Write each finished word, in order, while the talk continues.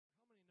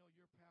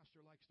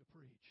pastor likes to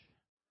preach.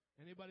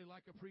 Anybody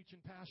like a preaching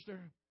pastor?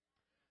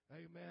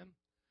 Amen.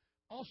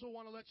 Also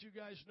want to let you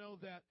guys know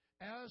that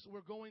as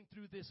we're going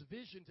through this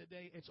vision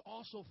today, it's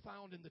also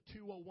found in the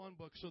 201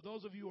 book. So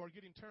those of you who are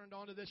getting turned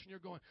on to this and you're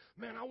going,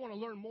 man, I want to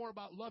learn more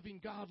about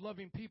loving God,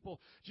 loving people,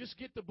 just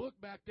get the book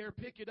back there,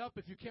 pick it up.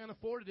 If you can't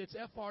afford it, it's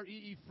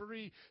FREE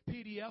free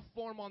PDF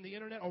form on the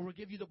internet, or we'll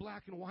give you the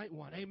black and white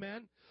one.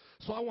 Amen?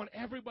 So I want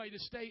everybody to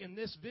stay in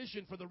this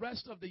vision for the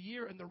rest of the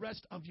year and the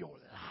rest of your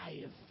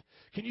life.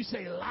 Can you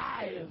say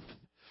life?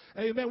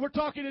 Amen. We're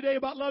talking today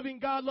about loving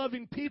God,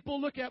 loving people.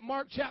 Look at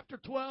Mark chapter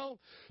 12.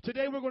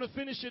 Today we're going to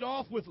finish it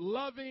off with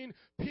loving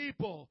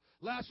people.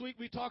 Last week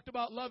we talked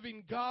about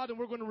loving God, and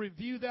we're going to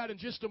review that in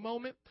just a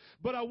moment.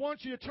 But I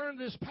want you to turn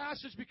to this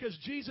passage because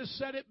Jesus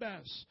said it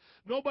best.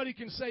 Nobody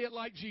can say it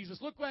like Jesus.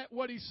 Look at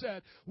what he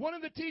said. One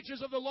of the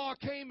teachers of the law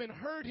came and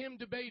heard him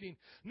debating.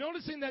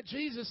 Noticing that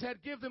Jesus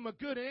had given him a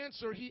good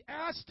answer, he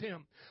asked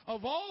him,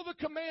 of all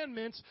the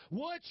commandments,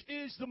 which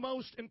is the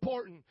most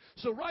important?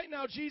 So right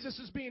now Jesus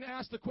is being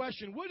asked the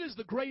question, what is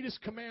the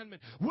greatest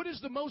commandment? What is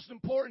the most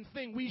important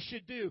thing we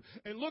should do?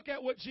 And look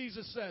at what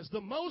Jesus says.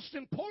 The most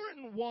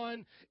important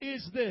one is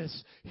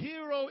this: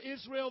 Hear, O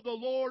Israel, the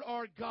Lord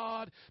our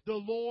God, the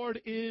Lord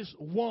is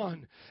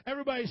one.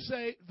 Everybody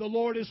say, the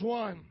Lord is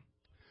one.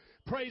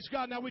 Praise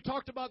God. Now, we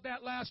talked about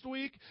that last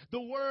week. The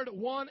word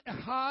one,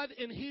 echad,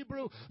 in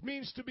Hebrew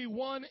means to be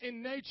one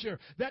in nature.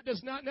 That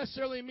does not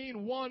necessarily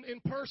mean one in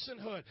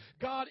personhood.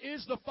 God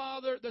is the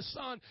Father, the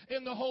Son,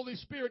 and the Holy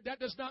Spirit. That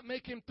does not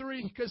make him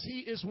three because he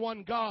is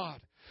one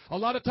God. A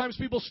lot of times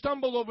people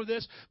stumble over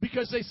this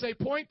because they say,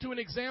 point to an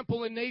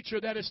example in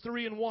nature that is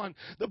 3 in 1.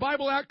 The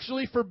Bible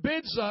actually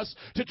forbids us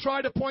to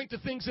try to point to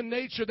things in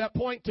nature that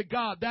point to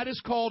God. That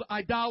is called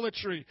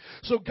idolatry.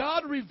 So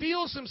God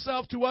reveals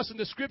himself to us in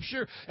the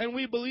Scripture, and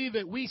we believe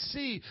it. We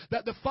see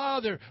that the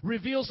Father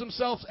reveals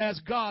himself as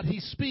God. He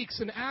speaks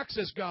and acts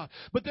as God.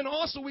 But then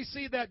also we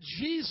see that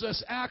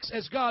Jesus acts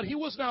as God. He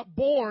was not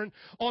born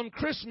on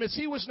Christmas.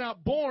 He was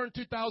not born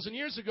 2,000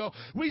 years ago.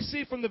 We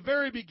see from the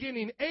very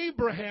beginning,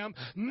 Abraham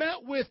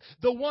met with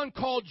the one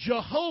called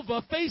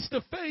Jehovah face to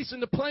face in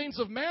the plains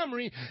of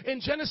Mamre in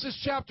Genesis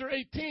chapter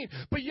 18.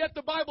 But yet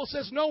the Bible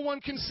says no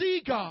one can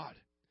see God.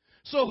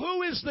 So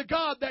who is the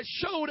God that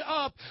showed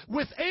up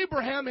with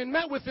Abraham and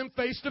met with him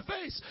face to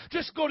face?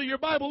 Just go to your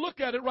Bible, look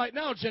at it right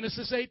now,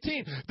 Genesis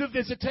 18. The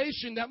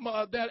visitation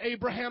that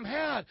Abraham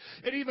had.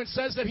 It even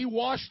says that he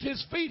washed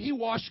his feet. He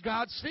washed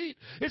God's feet.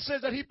 It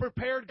says that he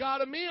prepared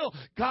God a meal.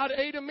 God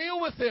ate a meal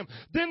with him.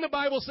 Then the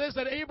Bible says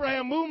that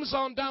Abraham moves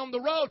on down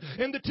the road,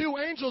 and the two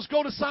angels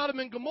go to Sodom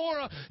and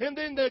Gomorrah, and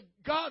then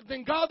God,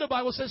 the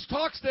Bible says,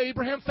 talks to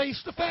Abraham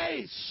face to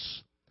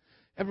face.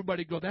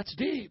 Everybody go, that's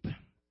deep.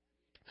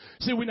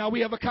 See, now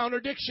we have a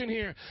contradiction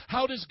here.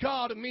 How does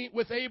God meet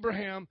with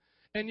Abraham,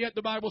 and yet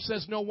the Bible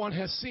says no one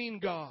has seen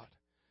God?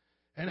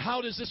 And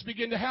how does this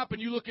begin to happen?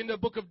 You look in the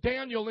book of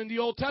Daniel in the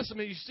Old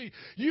Testament. You see,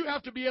 you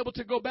have to be able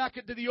to go back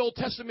into the Old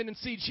Testament and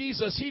see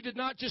Jesus. He did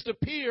not just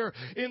appear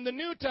in the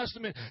New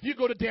Testament. You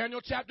go to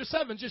Daniel chapter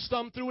 7. Just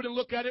thumb through it and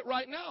look at it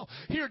right now.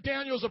 Here,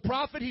 Daniel's a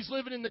prophet. He's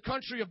living in the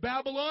country of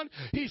Babylon.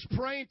 He's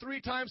praying 3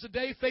 times a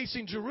day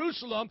facing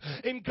Jerusalem.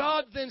 And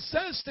God then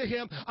says to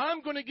him,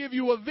 I'm going to give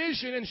you a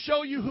vision and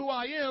show you who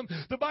I am.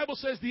 The Bible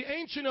says the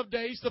Ancient of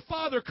Days, the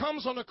Father,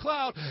 comes on a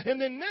cloud. And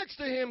then next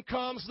to him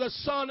comes the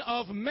Son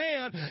of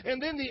Man.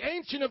 And then the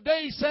Ancient of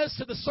Days says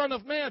to the Son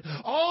of Man,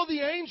 all the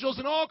angels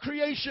and all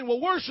creation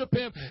will worship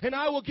him, and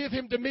I will give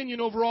him dominion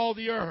over all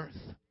the earth.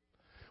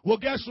 Well,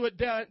 guess what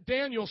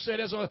Daniel said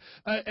as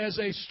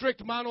a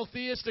strict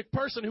monotheistic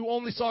person who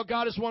only saw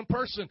God as one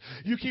person?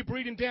 You keep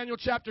reading Daniel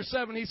chapter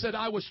 7. He said,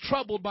 I was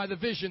troubled by the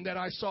vision that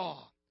I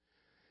saw.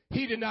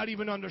 He did not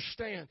even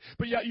understand.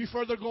 But yet you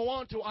further go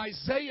on to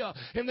Isaiah,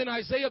 and then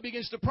Isaiah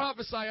begins to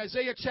prophesy.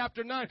 Isaiah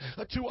chapter 9,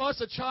 to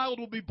us a child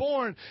will be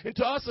born, and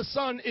to us a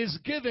son is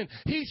given.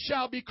 He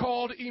shall be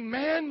called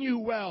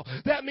Emmanuel.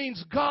 That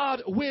means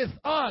God with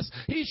us.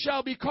 He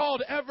shall be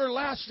called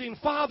Everlasting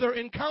Father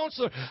and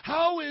Counselor.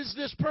 How is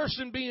this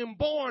person being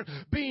born,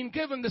 being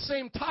given the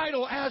same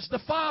title as the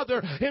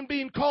Father, and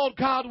being called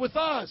God with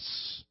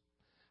us?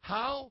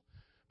 How?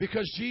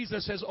 Because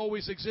Jesus has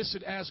always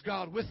existed as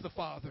God with the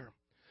Father.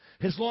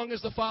 As long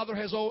as the Father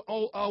has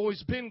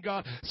always been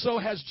God, so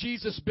has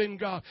Jesus been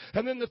God.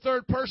 And then the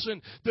third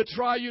person, the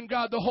triune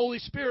God, the Holy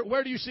Spirit.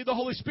 Where do you see the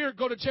Holy Spirit?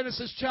 Go to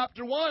Genesis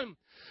chapter 1.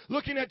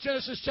 Looking at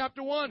Genesis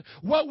chapter 1,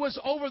 what was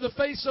over the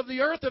face of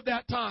the earth at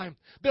that time?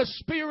 The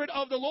Spirit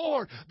of the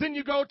Lord. Then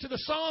you go to the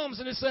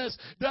Psalms and it says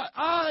that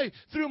I,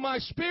 through my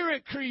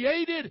Spirit,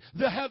 created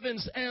the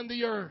heavens and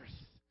the earth.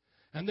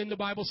 And then the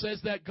Bible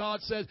says that God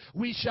says,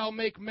 we shall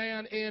make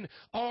man in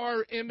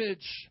our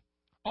image.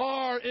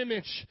 Our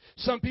image.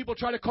 Some people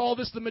try to call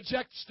this the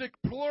majestic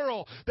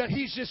plural, that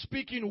he's just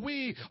speaking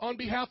we on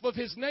behalf of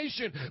his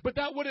nation. But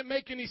that wouldn't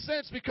make any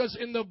sense, because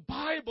in the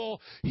Bible,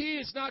 he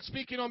is not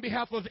speaking on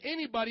behalf of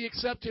anybody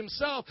except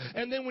himself.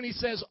 And then when he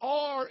says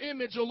our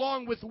image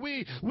along with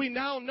we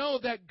now know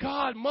that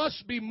God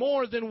must be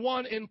more than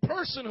one in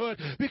personhood,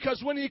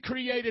 because when he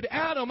created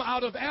Adam,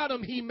 out of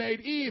Adam he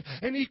made Eve,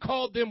 and he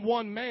called them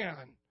one man.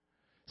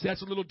 See,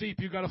 that's a little deep.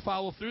 You've got to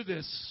follow through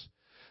this.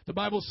 The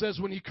Bible says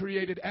when he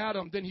created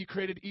Adam, then he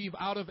created Eve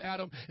out of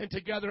Adam, and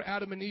together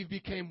Adam and Eve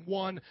became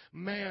one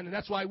man. And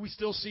that's why we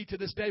still see to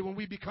this day when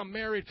we become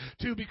married,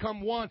 two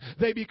become one.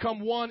 They become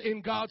one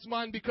in God's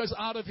mind, because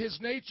out of his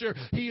nature,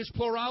 he is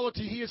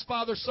plurality. He is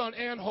Father, Son,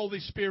 and Holy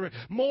Spirit,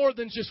 more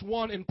than just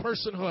one in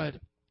personhood.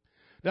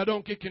 Now,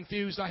 don't get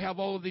confused. I have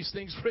all of these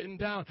things written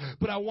down.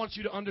 But I want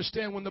you to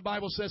understand when the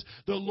Bible says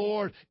the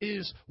Lord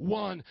is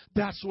one,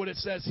 that's what it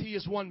says. He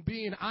is one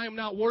being. I am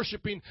not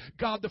worshiping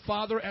God the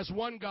Father as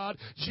one God,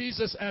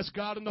 Jesus as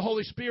God, and the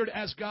Holy Spirit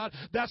as God.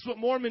 That's what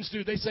Mormons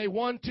do. They say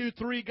 1, 2,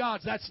 3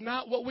 gods. That's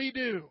not what we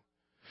do.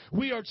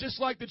 We are just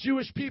like the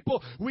Jewish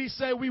people. We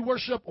say we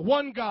worship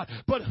one God.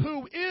 But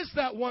who is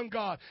that one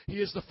God? He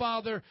is the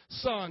Father,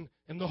 Son,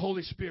 and the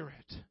Holy Spirit.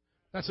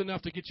 That's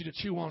enough to get you to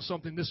chew on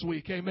something this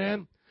week.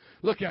 Amen.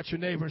 Look at your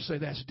neighbor and say,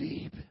 that's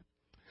deep.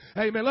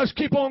 Amen. Let's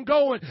keep on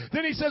going.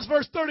 Then he says,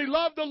 verse 30,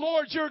 love the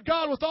Lord your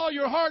God with all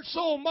your heart,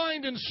 soul,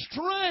 mind, and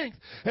strength.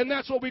 And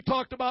that's what we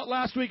talked about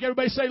last week.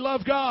 Everybody say,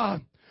 love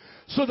God.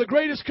 So the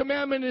greatest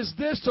commandment is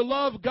this, to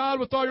love God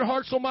with all your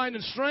heart, soul, mind,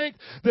 and strength.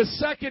 The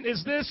second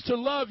is this, to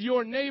love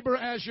your neighbor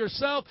as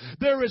yourself.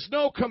 There is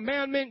no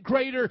commandment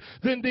greater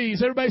than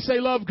these. Everybody say,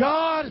 love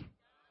God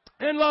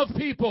and love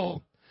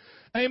people.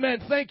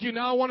 Amen. Thank you.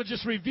 Now I want to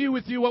just review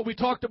with you what we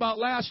talked about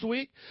last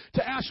week,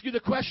 to ask you the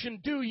question,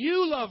 do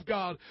you love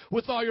God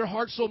with all your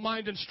heart, soul,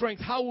 mind, and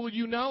strength? How will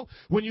you know?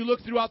 When you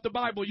look throughout the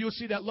Bible, you'll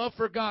see that love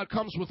for God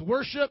comes with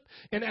worship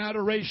and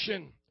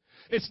adoration.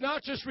 It's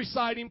not just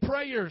reciting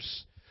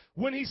prayers.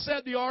 When he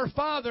said the Our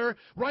Father,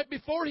 right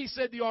before he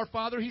said the Our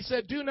Father, he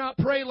said, do not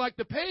pray like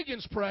the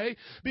pagans pray,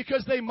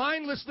 because they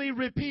mindlessly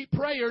repeat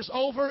prayers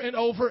over and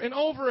over and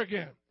over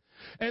again.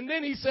 And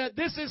then he said,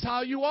 this is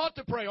how you ought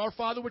to pray, our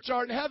Father which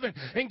art in heaven.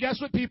 And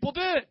guess what people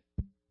did?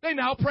 They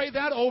now pray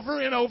that over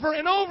and over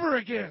and over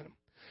again.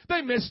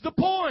 They missed the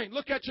point.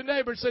 Look at your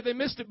neighbor and say, they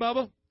missed it,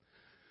 Bubba.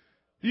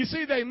 You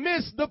see, they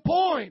missed the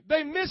point.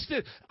 They missed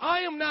it. I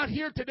am not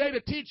here today to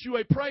teach you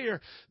a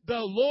prayer, the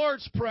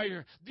Lord's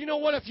Prayer. You know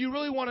what? If you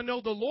really want to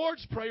know the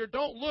Lord's Prayer,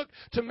 don't look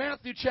to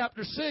Matthew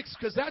chapter 6,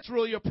 because that's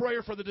really a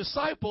prayer for the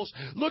disciples.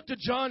 Look to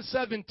John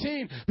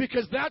 17,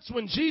 because that's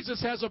when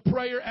Jesus has a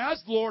prayer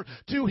as Lord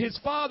to his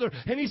Father.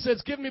 And he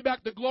says, give me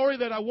back the glory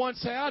that I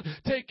once had.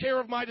 Take care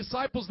of my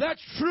disciples.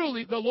 That's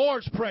truly the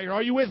Lord's Prayer.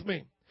 Are you with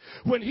me?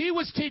 When he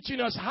was teaching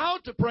us how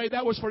to pray,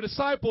 that was for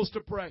disciples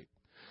to pray.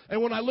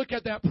 And when I look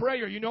at that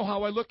prayer, you know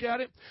how I look at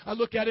it? I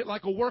look at it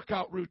like a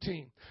workout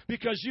routine.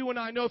 Because you and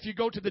I know if you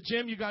go to the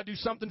gym, you got to do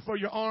something for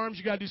your arms.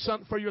 You got to do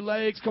something for your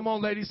legs. Come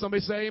on, ladies.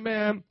 Somebody say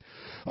amen.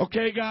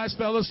 Okay, guys,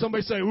 fellas.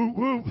 Somebody say woo,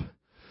 woo.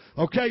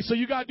 Okay, so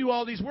you got to do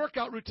all these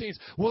workout routines.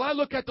 Well, I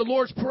look at the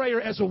Lord's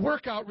Prayer as a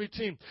workout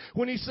routine.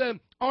 When he said,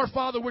 our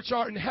Father which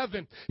art in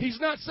heaven,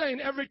 he's not saying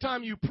every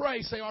time you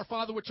pray, say, our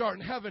Father which art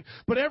in heaven.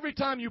 But every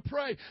time you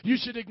pray, you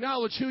should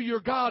acknowledge who your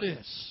God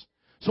is.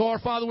 So our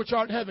Father which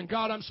art in heaven,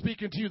 God, I'm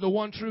speaking to you, the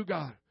one true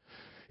God.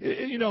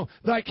 You know,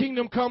 thy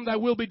kingdom come, thy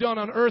will be done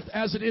on earth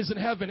as it is in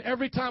heaven.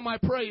 Every time I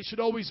pray, it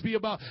should always be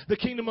about the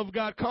kingdom of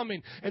God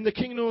coming, and the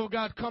kingdom of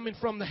God coming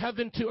from the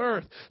heaven to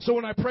earth. So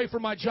when I pray for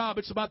my job,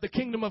 it's about the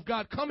kingdom of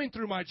God coming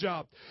through my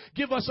job.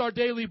 Give us our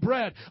daily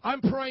bread.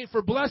 I'm praying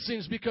for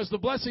blessings, because the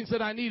blessings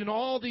that I need in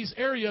all these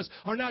areas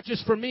are not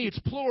just for me. It's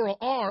plural,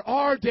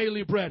 our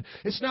daily bread.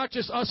 It's not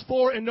just us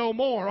four and no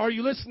more. Are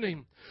you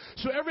listening?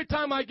 So every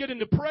time I get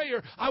into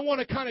prayer, I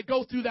want to kind of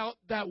go through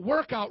that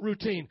workout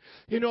routine.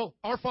 You know,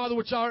 our Father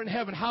which art in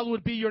heaven,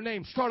 hallowed be your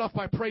name. Start off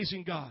by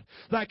praising God.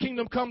 Thy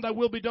kingdom come, thy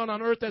will be done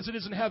on earth as it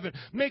is in heaven.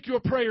 Make your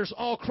prayers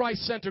all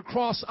Christ-centered,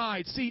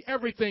 cross-eyed. See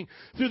everything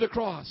through the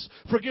cross.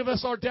 Forgive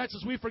us our debts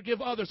as we forgive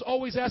others.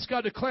 Always ask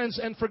God to cleanse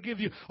and forgive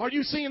you. Are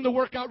you seeing the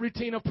workout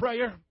routine of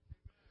prayer?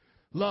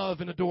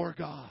 Love and adore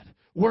God.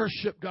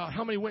 Worship God.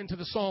 How many went into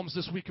the Psalms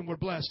this week and were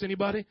blessed?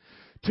 Anybody?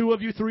 2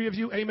 of you, 3 of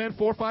you. Amen.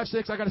 4, 5,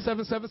 6. I got a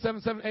 7, 7,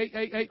 7, 7, 8,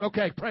 8, 8.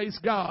 Okay. Praise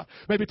God.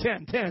 Maybe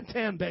 10, 10,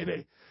 10,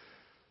 baby.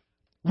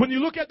 When you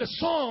look at the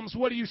Psalms,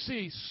 what do you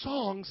see?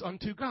 Songs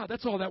unto God.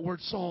 That's all that word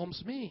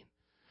Psalms mean.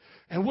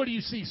 And what do you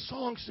see?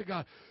 Songs to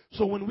God.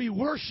 So when we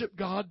worship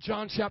God,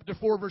 John chapter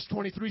 4, verse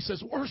 23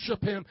 says,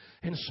 worship him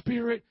in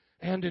spirit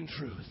and in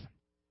truth.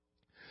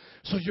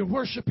 So you're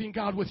worshiping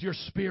God with your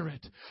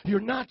spirit. You're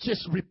not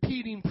just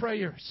repeating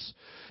prayers.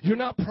 You're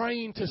not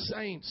praying to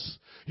saints.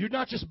 You're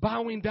not just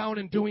bowing down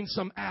and doing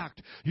some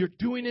act. You're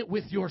doing it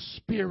with your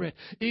spirit.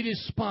 It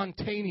is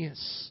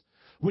spontaneous.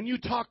 When you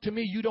talk to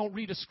me, you don't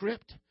read a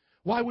script.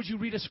 Why would you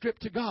read a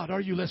script to God?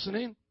 Are you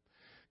listening?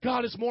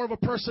 God is more of a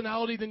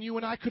personality than you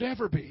and I could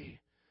ever be.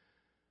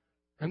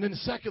 And then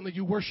secondly,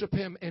 you worship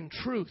Him in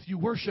truth. You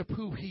worship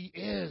who He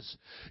is.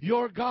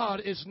 Your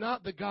God is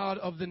not the God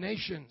of the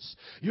nations.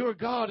 Your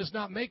God is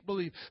not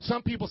make-believe.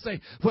 Some people say,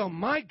 well,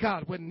 my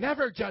God would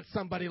never judge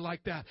somebody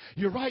like that.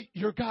 You're right,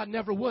 your God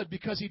never would,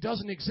 because He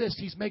doesn't exist.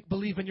 He's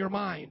make-believe in your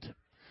mind.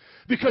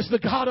 Because the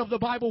God of the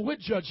Bible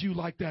would judge you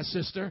like that,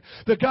 sister.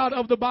 The God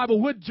of the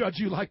Bible would judge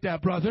you like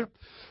that, brother.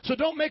 So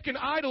don't make an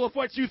idol of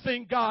what you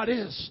think God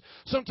is.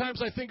 Sometimes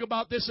I think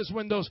about this as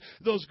when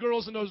those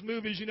girls in those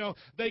movies, you know,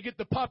 they get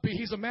the puppy.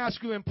 He's a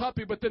masculine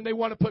puppy, but then they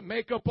want to put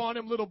makeup on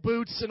him, little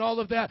boots and all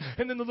of that.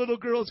 And then the little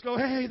girls go,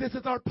 hey, this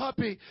is our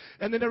puppy.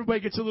 And then everybody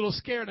gets a little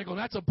scared. And they go,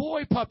 that's a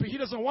boy puppy. He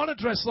doesn't want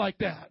to dress like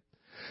that.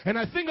 And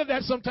I think of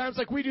that sometimes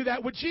like we do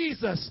that with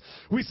Jesus.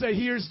 We say,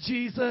 here's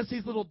Jesus.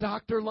 He's little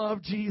Dr.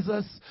 Love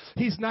Jesus.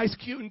 He's nice,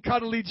 cute, and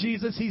cuddly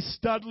Jesus. He's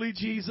studly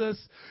Jesus.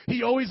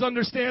 He always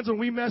understands when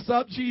we mess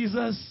up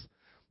Jesus.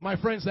 My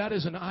friends, that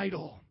is an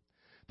idol.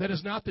 That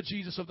is not the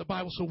Jesus of the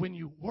Bible. So when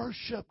you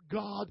worship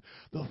God,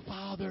 the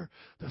Father,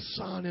 the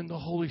Son, and the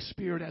Holy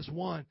Spirit as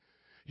one,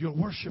 you're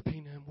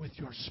worshiping Him with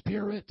your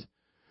spirit,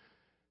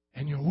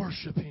 and you're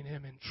worshiping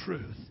Him in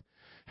truth.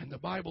 And the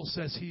Bible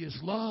says He is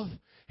love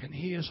and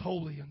He is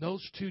holy. And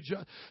those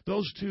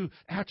two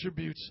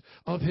attributes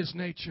of His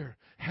nature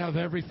have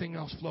everything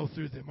else flow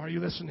through them. Are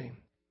you listening?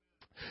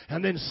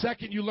 And then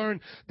second, you learn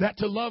that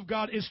to love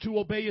God is to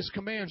obey His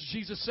commands.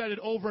 Jesus said it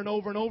over and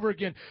over and over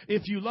again.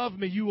 If you love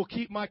me, you will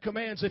keep my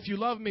commands. If you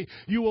love me,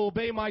 you will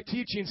obey my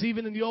teachings.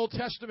 Even in the Old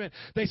Testament,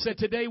 they said,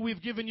 today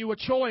we've given you a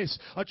choice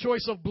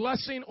of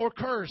blessing or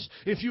curse.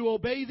 If you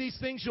obey these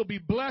things, you'll be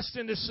blessed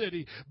in the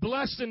city,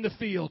 blessed in the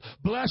field,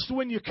 blessed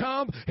when you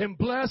come, and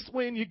blessed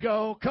when you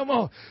go. Come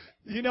on.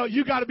 You know,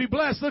 you got to be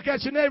blessed. Look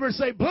at your neighbor and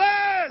say,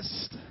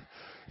 blessed.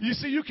 You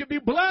see, you can be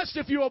blessed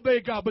if you obey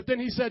God, but then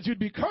He said you'd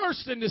be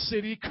cursed in the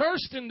city,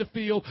 cursed in the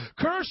field,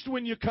 cursed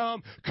when you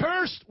come,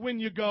 cursed when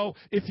you go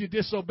if you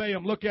disobey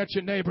Him. Look at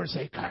your neighbor and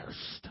say,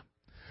 cursed.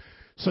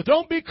 So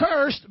don't be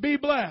cursed, be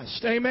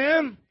blessed.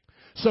 Amen?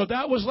 So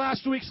that was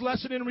last week's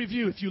lesson in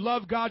review. If you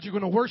love God, you're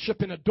going to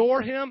worship and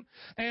adore Him,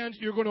 and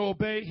you're going to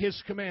obey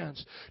His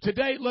commands.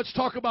 Today, let's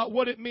talk about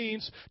what it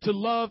means to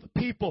love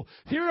people.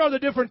 Here are the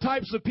different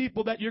types of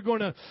people that you're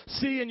going to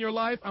see in your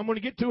life. I'm going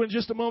to get to in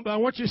just a moment, but I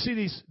want you to see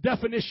these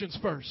definitions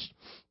first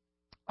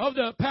of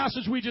the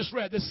passage we just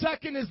read. The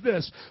second is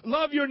this: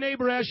 love your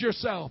neighbor as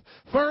yourself.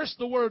 First,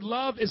 the word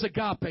love is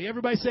agape.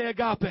 Everybody say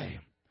agape.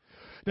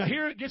 Now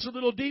here it gets a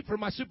little deep for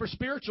my super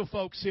spiritual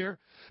folks here,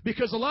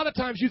 because a lot of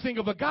times you think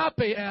of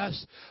agape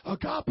as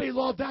agape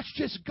love, that's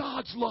just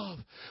God's love.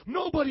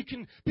 Nobody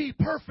can be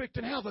perfect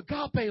and have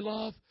agape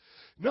love.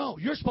 No,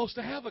 you're supposed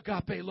to have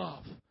agape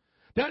love.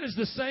 That is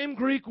the same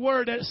Greek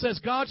word that says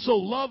God so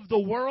loved the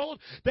world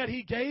that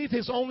He gave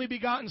His only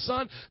begotten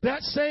Son.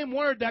 That same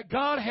word that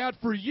God had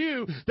for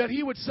you, that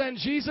He would send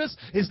Jesus,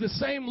 is the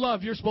same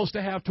love you're supposed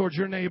to have towards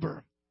your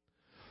neighbor.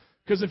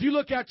 Because if you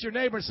look at your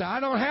neighbor and say,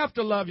 I don't have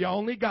to love you,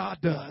 only God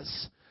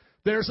does,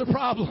 there's a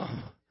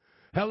problem.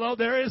 Hello,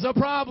 there is a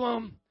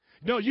problem.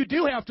 No, you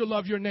do have to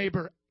love your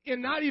neighbor.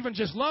 And not even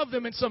just love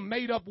them in some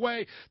made-up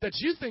way that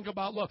you think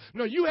about love.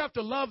 No, you have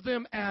to love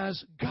them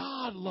as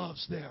God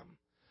loves them.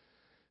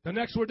 The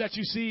next word that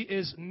you see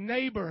is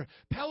neighbor.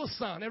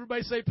 Peloson.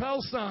 Everybody say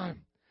Peloson.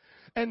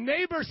 And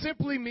neighbor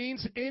simply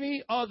means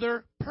any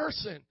other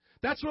person.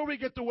 That's where we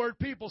get the word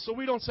people. So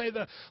we don't say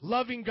the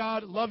loving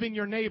God, loving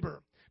your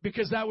neighbor,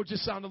 because that would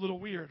just sound a little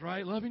weird,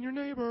 right? Loving your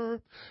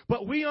neighbor.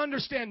 But we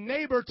understand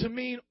neighbor to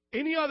mean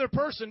any other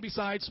person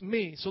besides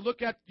me. So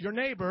look at your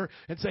neighbor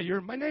and say,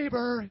 you're my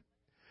neighbor.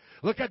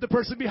 Look at the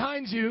person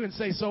behind you and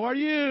say, so are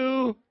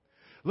you.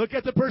 Look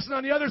at the person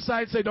on the other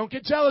side and say, don't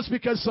get jealous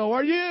because so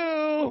are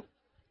you.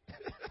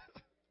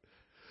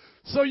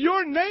 So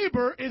your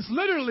neighbor is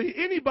literally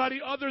anybody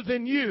other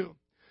than you.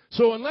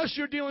 So unless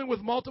you're dealing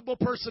with multiple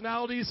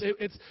personalities,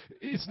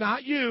 it's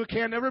not you. It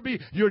can never be.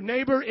 Your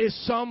neighbor is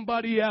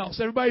somebody else.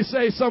 Everybody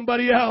say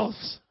somebody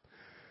else.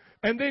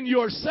 And then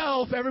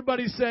yourself,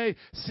 everybody say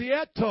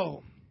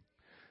Sieto.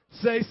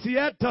 Say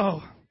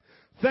Sieto.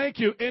 Thank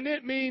you. And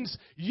it means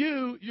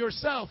you,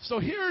 yourself. So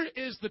here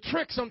is the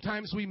trick.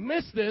 Sometimes we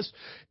miss this.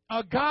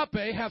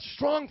 Agape, have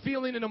strong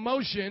feeling and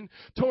emotion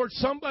towards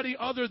somebody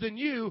other than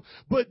you,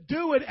 but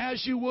do it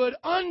as you would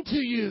unto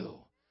you.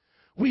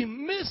 We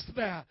miss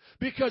that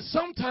because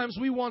sometimes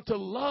we want to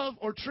love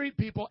or treat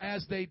people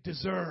as they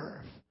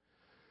deserve.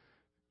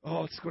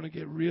 Oh, it's going to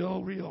get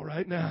real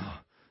right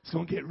now. It's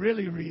going to get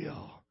really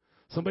real.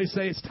 Somebody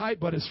say it's tight,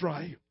 but it's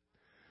right.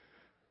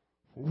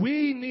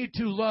 We need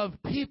to love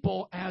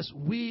people as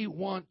we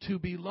want to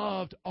be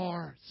loved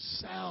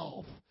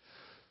ourselves.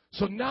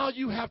 So now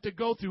you have to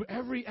go through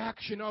every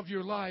action of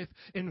your life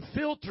and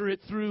filter it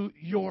through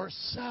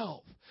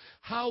yourself.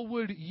 how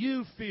would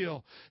you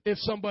feel if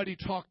somebody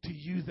talked to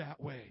you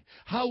that way?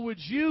 How would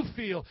you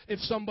feel if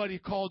somebody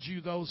called you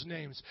those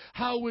names?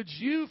 How would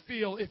you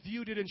feel if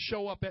you didn't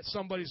show up at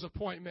somebody's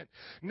appointment?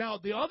 Now,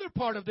 the other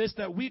part of this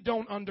that we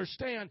don't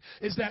understand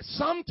is that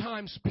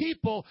sometimes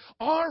people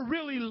are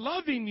really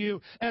loving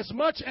you as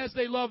much as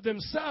they love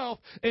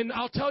themselves, and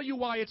I'll tell you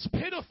why it's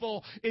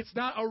pitiful. It's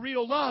not a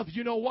real love.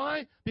 You know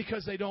why?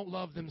 Because they don't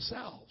love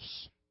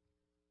themselves.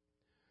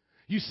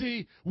 You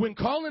see, when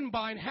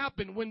Columbine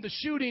happened, when the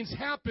shootings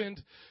happened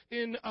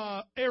in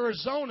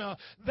Arizona,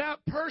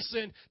 that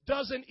person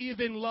doesn't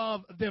even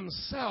love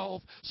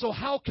themselves. So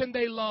how can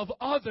they love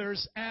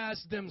others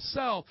as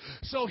themselves?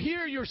 So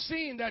here you're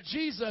seeing that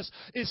Jesus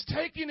is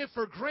taking it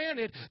for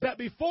granted that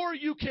before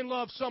you can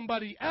love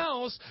somebody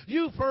else,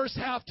 you first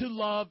have to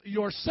love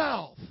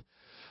yourself.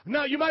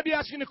 Now, you might be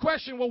asking the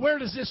question, well, where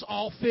does this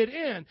all fit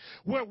in?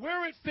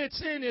 Where it fits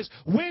in is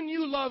when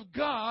you love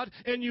God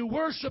and you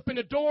worship and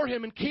adore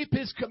Him and keep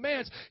His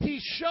commands,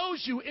 He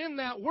shows you in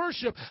that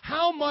worship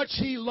how much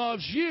He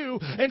loves you.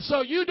 And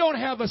so you don't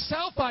have a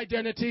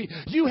self-identity,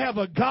 you have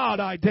a God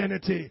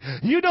identity.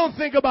 You don't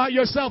think about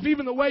yourself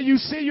even the way you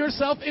see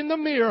yourself in the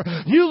mirror.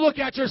 You look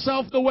at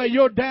yourself the way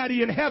your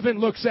daddy in heaven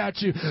looks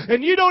at you.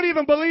 And you don't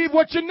even believe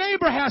what your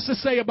neighbor has to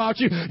say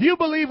about you. You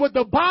believe what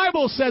the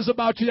Bible says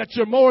about you, that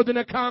you're more than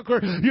a conqueror.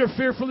 You're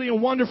fearfully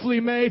and wonderfully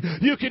made.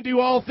 You can do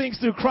all things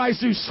through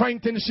Christ who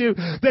strengthens you.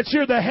 That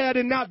you're the head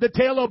and not the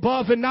tail,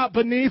 above and not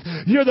beneath.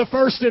 You're the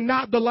first and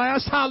not the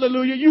last.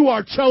 Hallelujah. You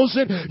are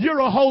chosen. You're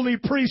a holy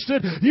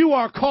priesthood. You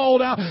are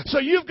called out. So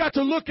you've got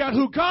to look at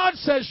who God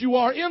says you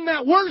are in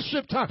that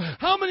worship time.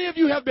 How many of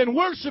you have been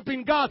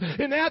worshiping God,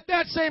 and at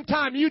that same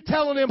time you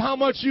telling Him how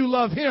much you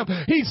love Him?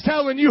 He's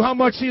telling you how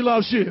much He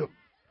loves you.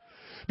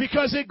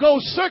 Because it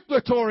goes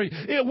circulatory.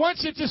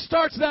 Once it just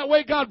starts that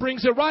way, God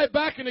brings it right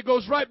back, and it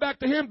goes right back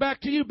to Him, back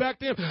to you, back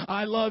to Him.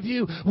 I love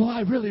you. Well,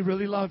 I really,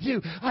 really love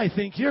you. I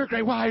think you're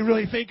great. Well, I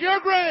really think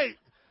you're great.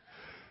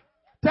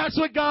 That's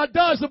what God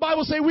does. The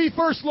Bible says we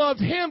first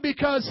loved Him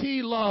because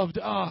He loved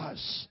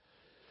us.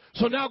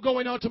 So now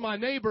going on to my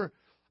neighbor,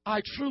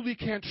 I truly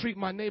can't treat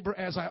my neighbor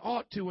as I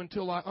ought to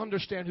until I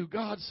understand who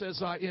God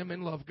says I am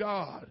and love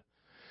God.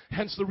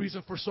 Hence the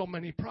reason for so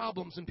many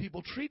problems and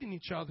people treating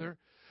each other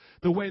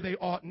the way they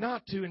ought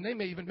not to, and they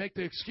may even make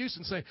the excuse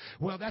and say,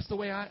 well, that's the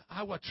way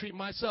I would treat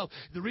myself.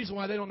 The reason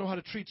why they don't know how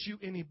to treat you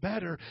any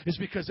better is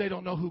because they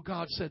don't know who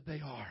God said they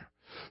are.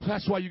 So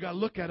that's why you got to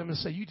look at them and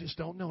say, you just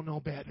don't know no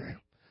better.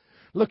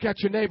 Look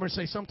at your neighbor and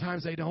say,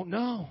 sometimes they don't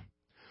know.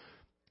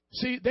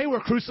 See, they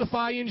were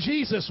crucifying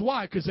Jesus.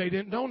 Why? Because they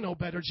didn't know no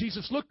better.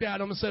 Jesus looked at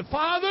them and said,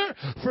 Father,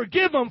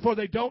 forgive them, for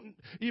they don't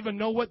even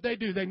know what they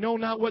do. They know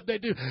not what they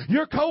do.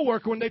 Your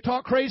coworker, when they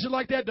talk crazy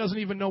like that, doesn't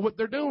even know what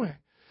they're doing.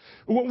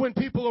 When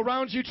people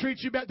around you treat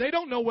you bad, they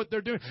don't know what they're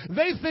doing.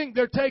 They think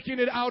they're taking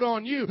it out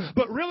on you,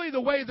 but really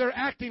the way they're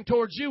acting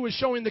towards you is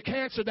showing the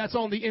cancer that's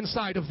on the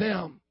inside of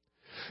them.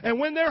 And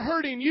when they're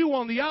hurting you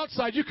on the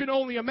outside, you can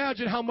only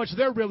imagine how much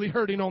they're really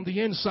hurting on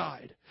the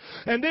inside.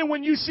 And then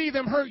when you see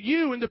them hurt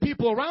you and the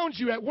people around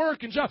you at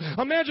work and job,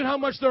 imagine how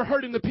much they're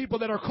hurting the people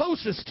that are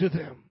closest to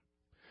them.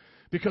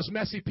 Because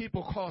messy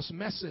people cause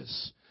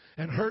messes,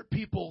 and hurt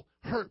people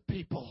hurt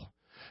people.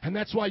 And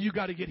that's why you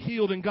got to get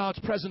healed in God's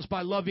presence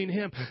by loving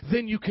Him.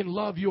 Then you can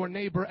love your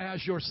neighbor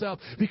as yourself,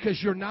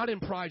 because you're not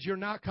in pride. You're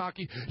not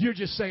cocky. You're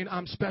just saying,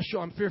 I'm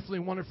special. I'm fearfully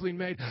and wonderfully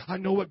made. I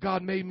know what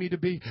God made me to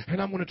be, and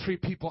I'm going to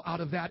treat people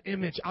out of that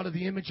image, out of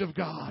the image of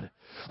God.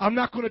 I'm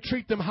not going to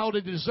treat them how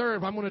they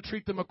deserve. I'm going to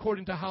treat them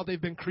according to how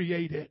they've been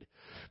created,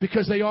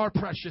 because they are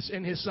precious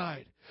in His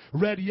sight.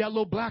 Red,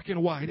 yellow, black,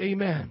 and white.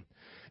 Amen.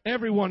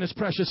 Everyone is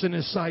precious in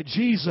His sight.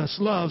 Jesus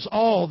loves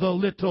all the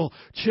little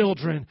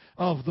children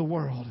of the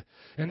world.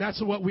 And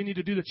that's what we need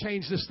to do to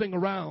change this thing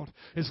around,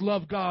 is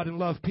love God and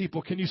love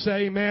people. Can you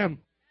say amen?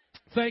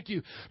 Thank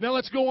you. Now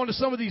let's go on to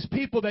some of these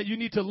people that you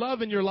need to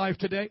love in your life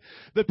today.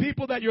 The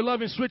people that you're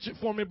loving, switch it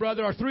for me,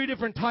 brother, are three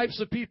different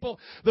types of people.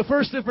 The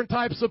first different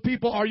types of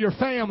people are your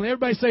family.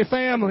 Everybody say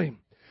family.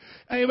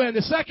 Amen.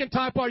 The second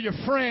type are your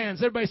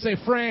friends. Everybody say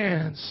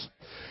friends.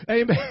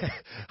 Amen.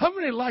 How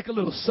many like a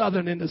little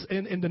southern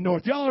in the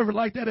north? Y'all ever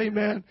like that?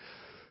 Amen.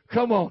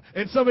 Come on.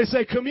 And somebody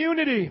say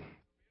community.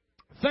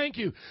 Thank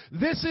you.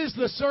 This is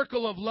the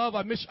circle of love.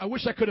 I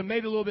wish I could have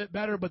made it a little bit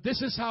better, but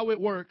this is how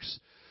it works.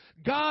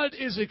 God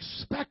is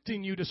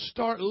expecting you to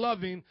start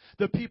loving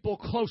the people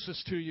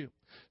closest to you.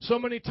 So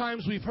many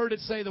times we've heard it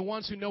say the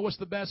ones who know us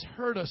the best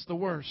hurt us the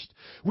worst.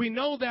 We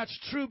know that's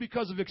true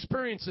because of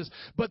experiences,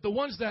 but the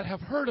ones that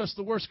have hurt us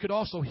the worst could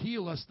also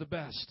heal us the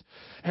best.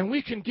 And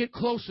we can get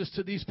closest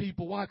to these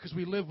people. Why? Because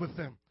we live with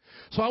them.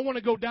 So I want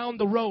to go down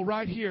the row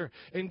right here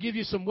and give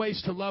you some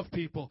ways to love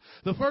people.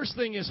 The first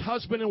thing is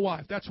husband and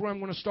wife. That's where I'm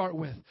going to start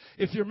with.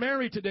 If you're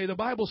married today, the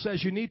Bible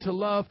says you need to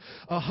love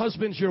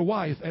husbands your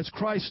wife as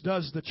Christ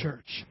does the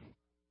church.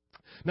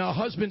 Now,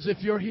 husbands,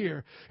 if you're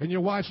here and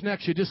your wife's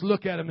next to you, just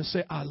look at him and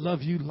say, I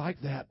love you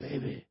like that,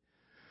 baby.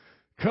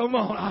 Come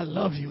on, I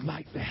love you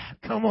like that.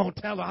 Come on,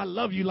 tell her, I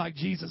love you like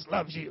Jesus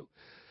loves you.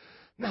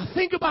 Now,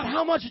 think about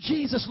how much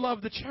Jesus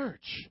loved the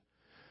church.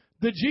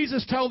 Did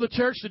Jesus tell the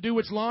church to do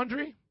its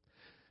laundry?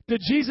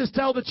 Did Jesus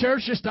tell the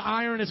church just to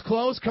iron his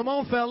clothes? Come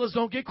on, fellas,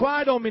 don't get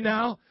quiet on me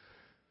now.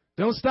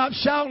 Don't stop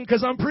shouting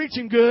because I'm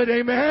preaching good.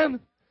 Amen.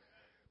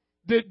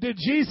 Did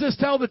Jesus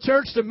tell the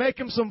church to make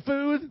him some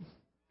food?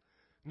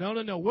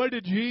 No. What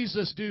did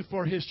Jesus do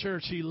for his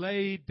church? He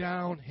laid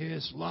down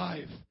his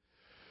life.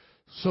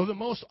 So the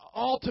most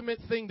ultimate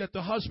thing that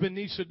the husband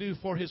needs to do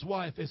for his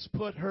wife is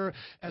put her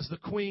as the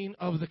queen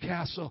of the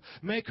castle.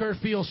 Make her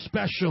feel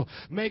special.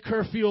 Make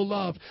her feel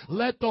loved.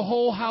 Let the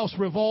whole house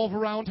revolve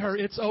around her.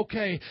 It's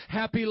okay.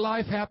 Happy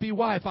life, happy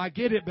wife. I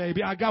get it,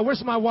 baby.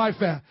 Where's my wife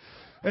at?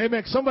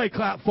 Amen. Somebody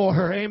clap for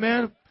her.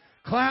 Amen.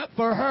 Clap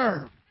for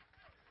her.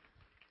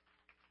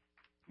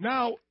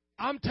 Now,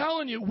 I'm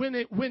telling you,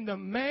 when the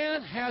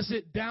man has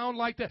it down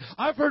like that,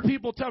 I've heard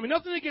people tell me,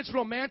 nothing against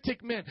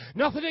romantic men,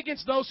 nothing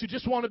against those who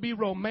just want to be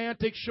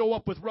romantic, show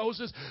up with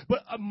roses,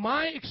 but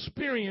my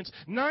experience,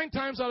 9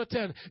 times out of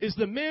 10, is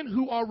the men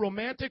who are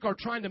romantic are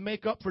trying to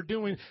make up for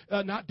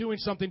not doing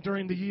something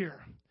during the year.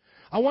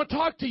 I want to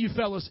talk to you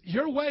fellas.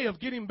 Your way of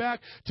getting back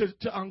to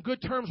on good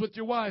terms with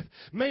your wife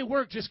may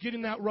work just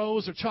getting that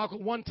rose or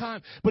chocolate one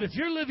time. But if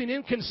you're living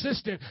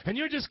inconsistent and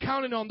you're just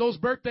counting on those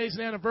birthdays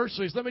and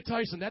anniversaries, let me tell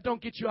you something. That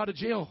don't get you out of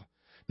jail.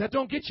 That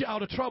don't get you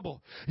out of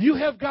trouble. You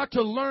have got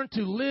to learn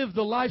to live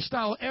the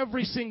lifestyle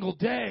every single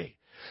day.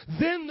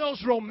 Then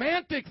those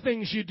romantic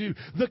things you do,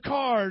 the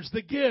cards,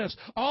 the gifts,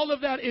 all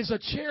of that is a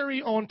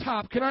cherry on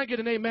top. Can I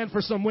get an amen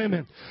for some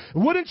women?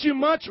 Wouldn't you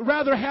much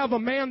rather have a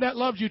man that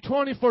loved you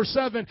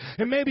 24/7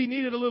 and maybe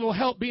needed a little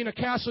help being a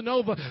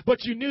Casanova,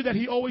 but you knew that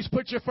he always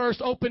put you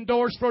first, opened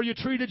doors for you,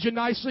 treated you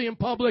nicely in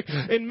public,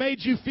 and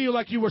made you feel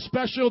like you were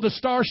special, the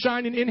star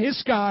shining in his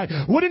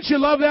sky? Wouldn't you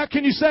love that?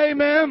 Can you say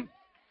amen?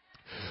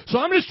 So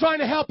I'm just trying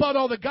to help out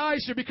all the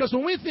guys here, because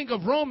when we think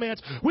of romance,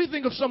 we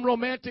think of some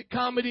romantic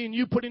comedy and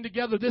you putting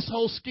together this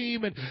whole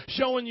scheme and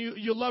showing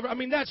you love her. I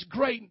mean, that's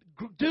great.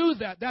 Do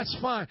that. That's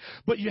fine.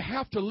 But you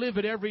have to live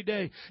it every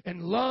day.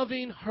 And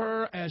loving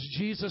her as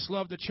Jesus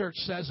loved the church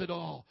says it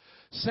all.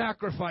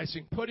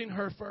 Sacrificing, putting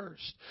her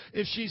first.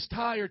 If she's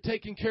tired,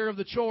 taking care of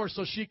the chores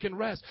so she can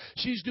rest.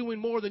 She's doing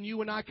more than you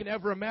and I can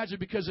ever imagine,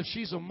 because if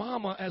she's a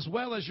mama as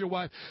well as your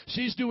wife,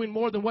 she's doing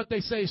more than what they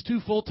say is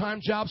 2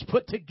 full-time jobs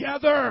put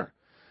together.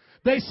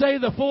 They say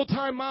the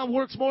full-time mom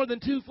works more than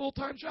 2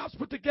 full-time jobs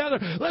put together.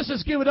 Let's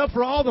just give it up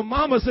for all the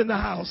mamas in the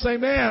house.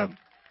 Amen.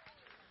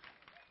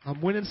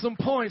 I'm winning some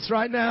points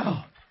right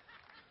now.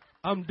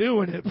 I'm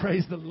doing it.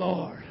 Praise the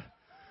Lord.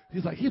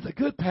 He's like, he's a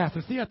good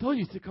pastor. See, I told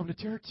you to come to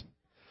church.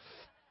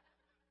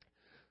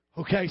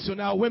 Okay, so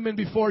now women,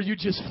 before you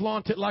just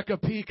flaunt it like a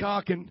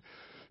peacock and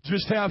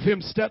just have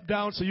him step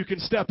down so you can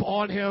step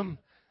on him.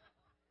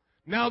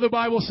 Now the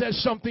Bible says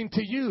something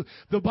to you.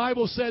 The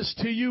Bible says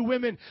to you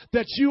women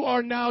that you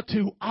are now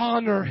to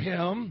honor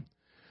him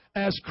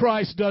as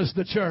Christ does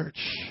the church,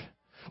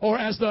 or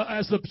as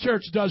the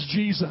church does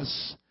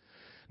Jesus.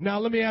 Now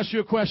let me ask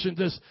you a question.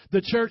 Does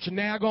the church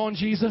nag on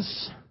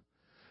Jesus?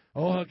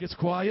 Oh, it gets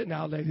quiet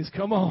now, ladies.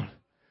 Come on.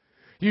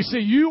 You see,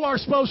 you are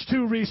supposed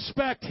to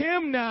respect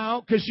him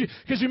now, because you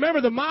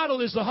remember the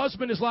model is the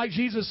husband is like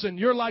Jesus and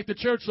you're like the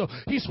church, so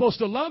he's supposed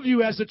to love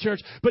you as the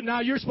church, but now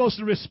you're supposed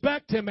to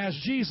respect him as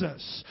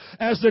Jesus,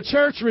 as the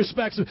church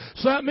respects him.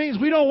 So that means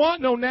we don't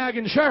want no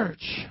nagging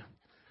church.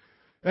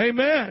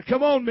 Amen.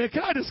 Come on, men.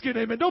 Can I just get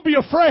amen? Don't be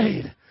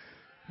afraid.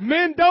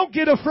 Men, don't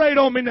get afraid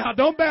on me now.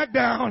 Don't back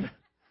down.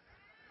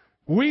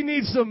 We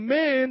need some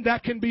men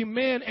that can be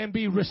men and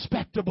be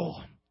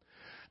respectable.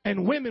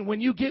 And women,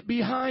 when you get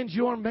behind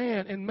your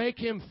man and make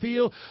him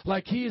feel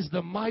like he is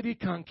the mighty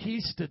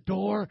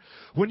conquistador,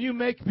 when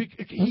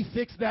he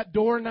fixed that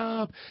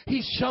doorknob,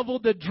 he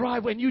shoveled the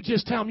driveway, and you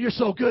just tell him, you're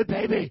so good,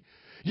 baby.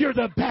 You're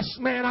the best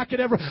man I could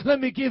ever. Let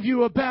me give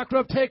you a back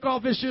rub, take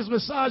off his shoes,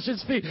 massage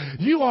his feet.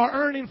 You are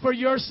earning for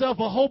yourself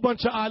a whole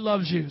bunch of I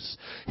love yous.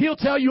 He'll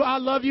tell you I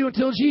love you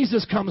until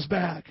Jesus comes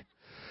back.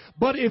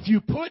 But if you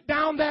put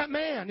down that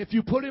man, if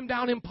you put him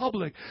down in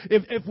public,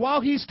 if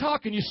while he's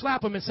talking you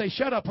slap him and say,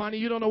 shut up, honey,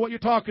 you don't know what you're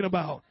talking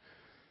about,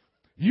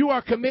 you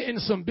are committing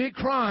some big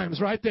crimes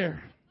right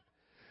there.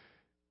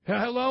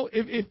 Hello?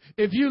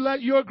 If you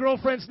let your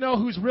girlfriends know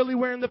who's really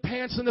wearing the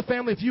pants in the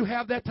family, if you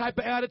have that type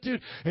of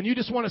attitude and you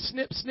just want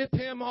to snip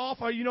him off,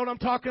 or you know what I'm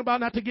talking about,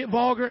 not to get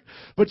vulgar,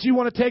 but you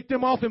want to take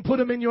them off and put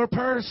them in your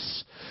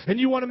purse, and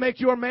you want to make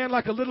your man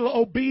like a little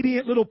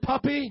obedient little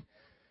puppy,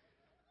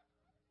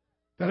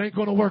 that ain't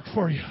going to work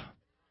for you.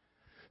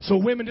 So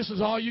women, this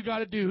is all you got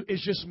to do, is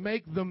just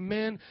make the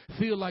men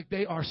feel like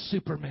they are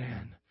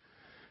Superman.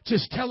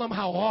 Just tell them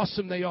how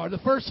awesome they are. The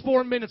first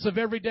 4 minutes of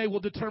every day will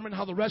determine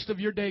how the rest of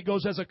your day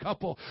goes as a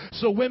couple.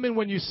 So women,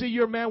 when you see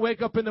your man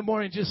wake up in the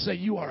morning, just say,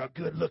 you are a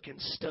good-looking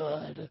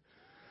stud.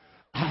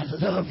 I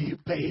love you,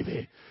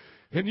 baby.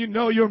 And you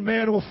know your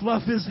man will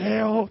fluff his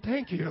hair. Oh,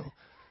 thank you.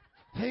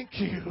 Thank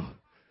you.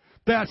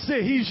 That's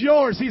it. He's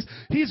yours.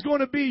 He's going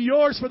to be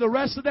yours for the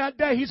rest of that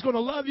day. He's going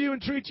to love you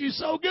and treat you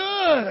so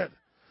good.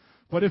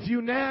 But if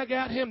you nag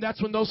at him,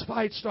 that's when those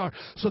fights start.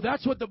 So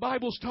that's what the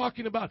Bible's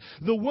talking about.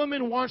 The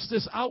woman wants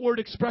this outward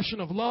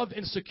expression of love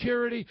and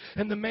security,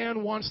 and the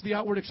man wants the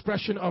outward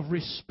expression of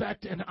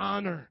respect and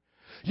honor.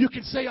 You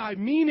can say, I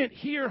mean it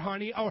here,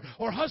 honey,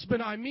 or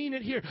husband, I mean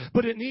it here,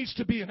 but it needs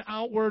to be an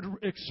outward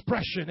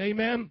expression.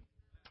 Amen?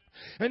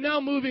 And now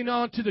moving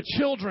on to the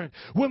children.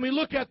 When we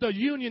look at the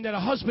union that a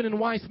husband and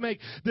wife make,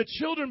 the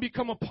children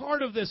become a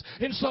part of this.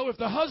 And so if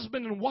the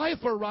husband and wife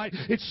are right,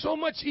 it's so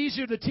much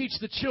easier to teach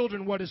the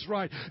children what is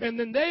right. And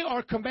then they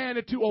are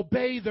commanded to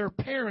obey their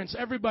parents.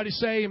 Everybody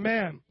say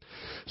amen.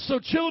 So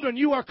children,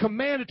 you are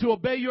commanded to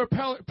obey your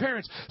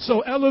parents.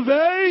 So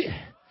elevate.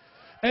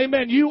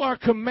 Amen. You are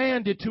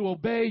commanded to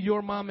obey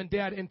your mom and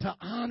dad and to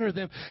honor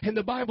them. And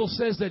the Bible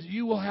says that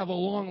you will have a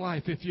long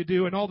life if you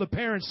do. And all the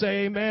parents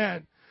say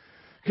amen.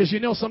 Because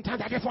you know,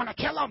 sometimes I just want to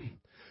kill them.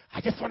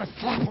 I just want to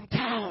slap them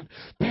down,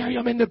 bury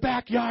them in the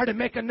backyard, and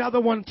make another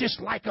one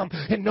just like them,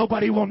 and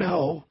nobody will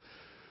know.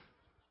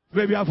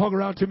 Maybe I've hung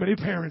around too many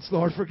parents,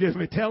 Lord, forgive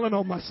me, telling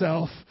on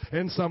myself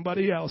and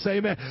somebody else.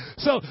 Amen.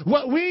 So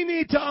what we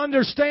need to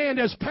understand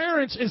as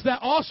parents is that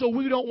also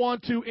we don't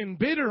want to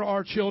embitter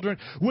our children,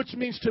 which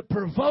means to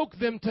provoke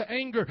them to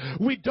anger.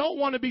 We don't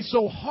want to be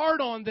so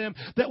hard on them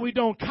that we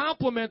don't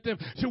compliment them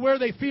to where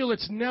they feel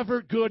it's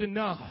never good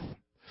enough.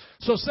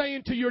 So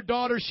saying to your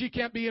daughter she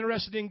can't be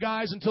interested in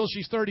guys until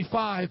she's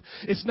 35,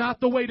 it's not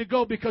the way to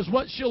go, because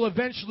what she'll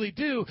eventually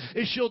do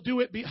is she'll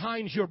do it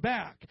behind your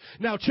back.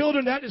 Now,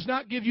 children, that does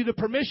not give you the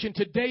permission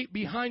to date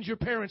behind your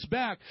parents'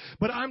 back,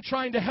 but I'm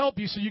trying to help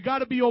you, so you got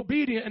to be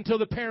obedient until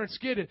the parents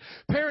get it.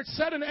 Parents,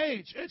 set an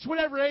age. It's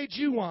whatever age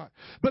you want,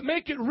 but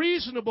make it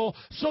reasonable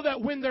so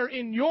that when they're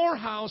in your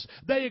house,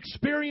 they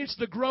experience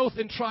the growth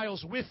and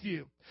trials with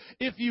you.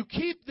 If you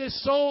keep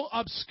this so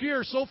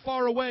obscure, so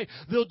far away,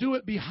 they'll do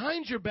it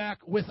behind your back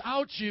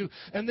without you,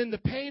 and then the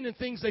pain and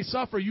things they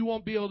suffer, you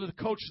won't be able to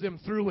coach them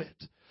through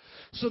it.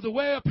 So the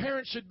way a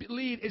parent should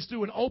lead is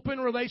through an open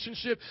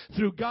relationship,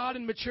 through God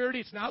and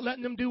maturity. It's not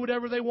letting them do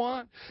whatever they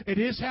want. It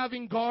is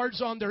having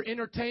guards on their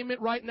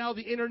entertainment. Right now,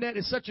 the internet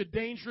is such a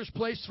dangerous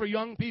place for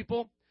young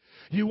people.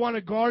 You want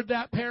to guard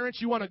that,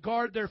 parents. You want to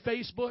guard their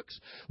Facebooks.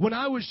 When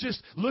I was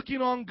just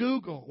looking on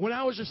Google,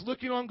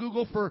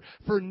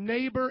 for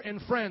neighbor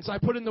and friends, I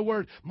put in the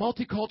word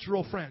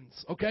multicultural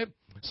friends, okay?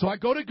 So I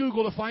go to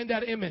Google to find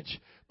that image.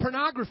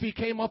 Pornography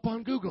came up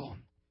on Google.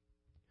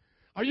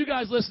 Are you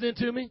guys listening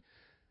to me?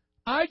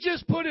 I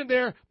just put in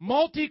there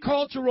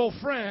multicultural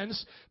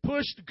friends,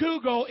 pushed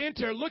Google,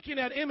 enter, looking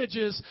at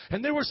images,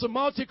 and there were some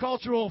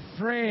multicultural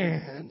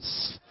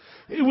friends.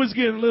 It was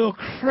getting a little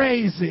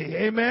crazy,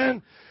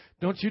 amen?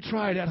 Don't you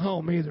try it at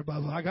home either,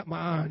 Bubba. I got my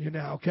eye on you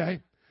now,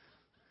 okay?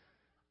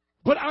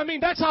 But, I mean,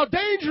 that's how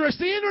dangerous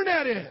the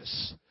internet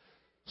is.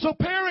 So,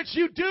 parents,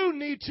 you do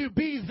need to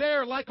be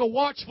there like a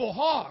watchful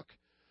hawk.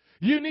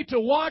 You need to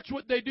watch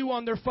what they do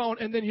on their phone.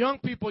 And then young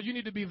people, you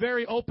need to be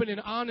very open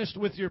and honest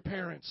with your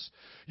parents.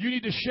 You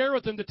need to share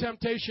with them the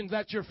temptations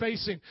that you're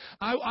facing.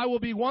 I will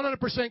be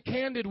 100%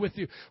 candid with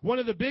you. One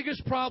of the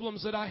biggest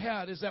problems that I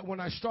had is that when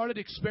I started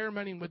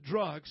experimenting with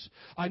drugs,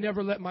 I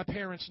never let my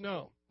parents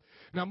know.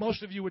 Now,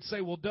 most of you would say,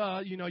 well,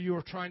 duh, you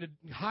were trying to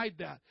hide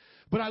that.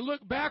 But I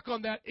look back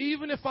on that,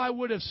 even if I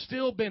would have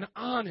still been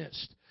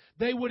honest,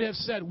 they would have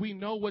said, we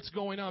know what's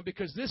going on,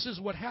 because this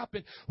is what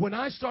happened. When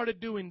I started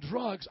doing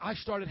drugs, I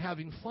started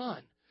having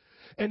fun.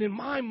 And in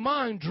my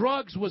mind,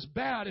 drugs was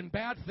bad and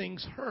bad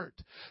things hurt.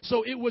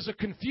 So it was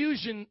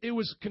confusion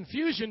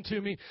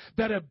to me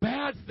that a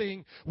bad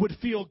thing would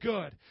feel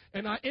good.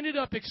 And I ended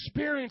up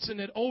experiencing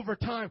it over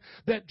time,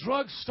 that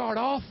drugs start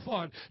off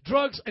fun.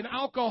 Drugs and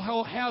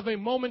alcohol have a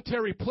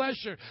momentary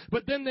pleasure,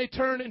 but then they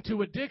turn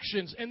into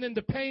addictions, and then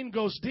the pain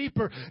goes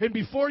deeper. And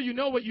before you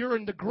know it, you're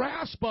in the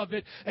grasp of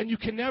it, and you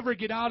can never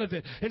get out of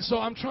it. And so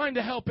I'm trying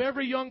to help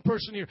every young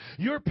person here.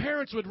 Your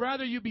parents would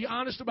rather you be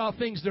honest about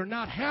things they're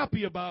not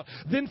happy about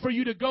than for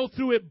you to go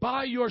through it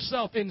by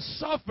yourself and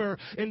suffer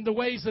in the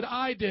ways that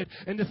I did.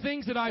 And the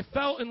things that I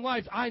felt in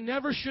life, I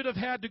never should have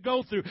had to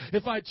go through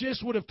if I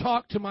just would have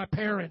talked to my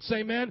parents.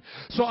 Amen?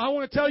 So I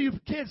want to tell you,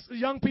 kids,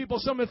 young people,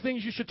 some of the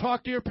things you should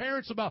talk to your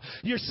parents about.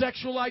 Your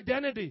sexual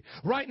identity.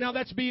 Right now,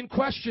 that's being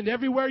questioned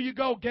everywhere you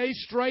go. Gay,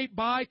 straight,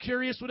 bi,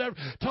 curious, whatever.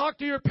 Talk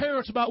to your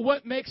parents about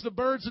what makes the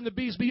birds and the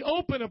bees. Be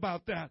open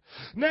about that.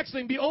 Next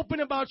thing, be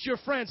open about your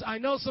friends. I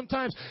know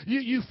sometimes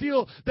you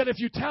feel that if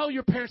you tell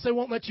your parents, they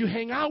won't let you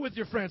hang out with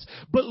your friends.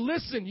 But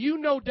listen, you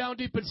know down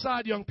deep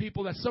inside, young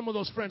people, that some of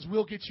those friends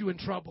will get you in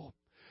trouble.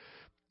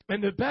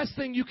 And the best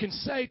thing you can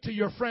say to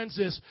your friends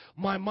is,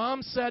 my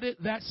mom said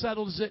it, that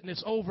settles it, and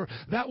it's over.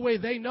 That way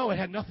they know it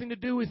had nothing to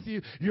do with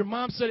you. Your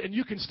mom said it, and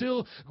you can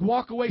still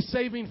walk away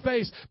saving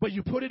face, but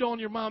you put it on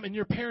your mom, and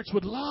your parents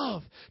would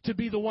love to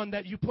be the one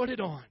that you put it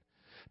on.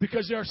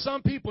 Because there are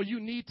some people you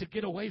need to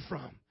get away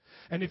from.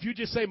 And if you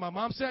just say, my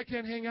mom said I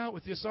can't hang out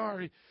with you,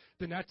 sorry,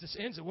 then that just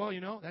ends it. Well,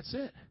 that's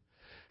it.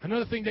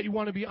 Another thing that you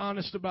want to be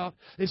honest about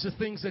is the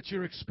things that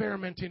you're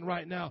experimenting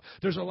right now.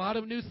 There's a lot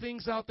of new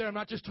things out there. I'm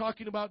not just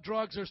talking about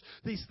drugs. There's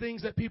these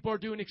things that people are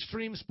doing,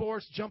 extreme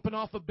sports, jumping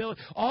off a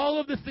building. All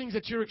of the things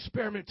that you're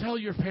experimenting, tell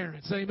your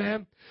parents,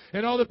 amen.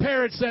 And all the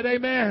parents said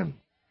amen.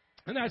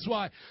 And that's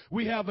why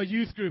we have a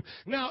youth group.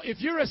 Now, if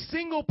you're a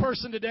single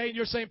person today and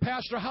you're saying,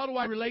 Pastor, how do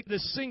I relate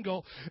this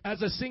single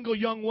as a single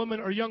young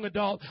woman or young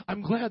adult?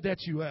 I'm glad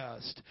that you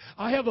asked.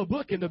 I have a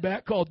book in the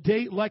back called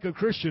Date Like a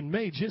Christian,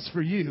 made just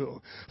for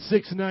you.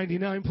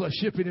 $6.99 plus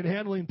shipping and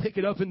handling. Pick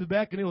it up in the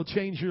back and it'll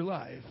change your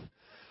life.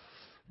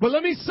 But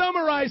let me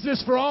summarize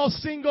this for all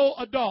single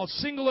adults.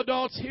 Single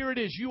adults, here it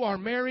is. You are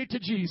married to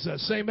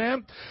Jesus.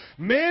 Amen.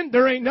 Men,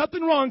 there ain't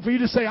nothing wrong for you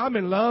to say, I'm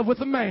in love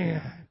with a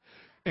man.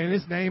 And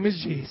his name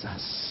is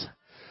Jesus.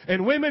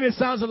 And women, it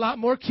sounds a lot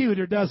more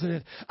cuter, doesn't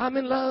it? I'm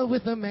in love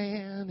with a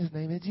man. His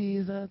name is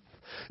Jesus.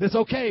 It's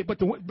okay. But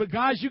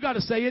guys, you got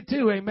to say it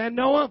too. Amen,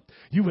 Noah?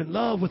 You in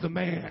love with a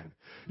man.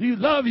 You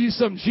love you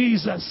some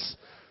Jesus.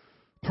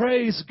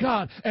 Praise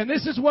God. And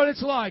this is what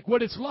it's like.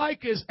 What it's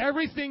like is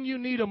everything you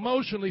need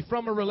emotionally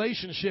from a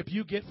relationship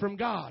you get from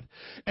God.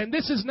 And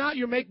this is not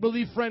your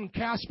make-believe friend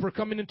Casper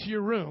coming into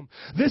your room.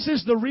 This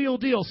is the real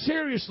deal.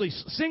 Seriously,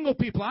 single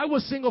people. I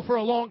was single for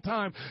a long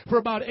time. For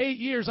about 8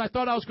 years, I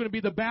thought I was going to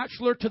be the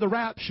bachelor to the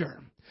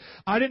rapture.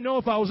 I didn't know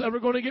if I was ever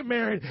going to get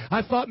married.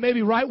 I thought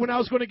maybe right when I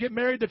was going to get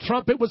married, the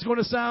trumpet was going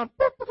to sound,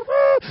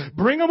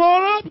 bring them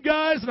all up,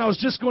 guys, and I was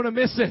just going to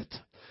miss it.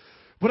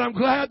 But I'm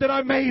glad that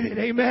I made it.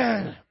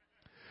 Amen.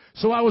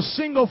 So I was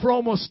single for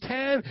almost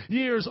 10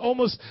 years,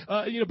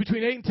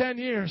 between 8 and 10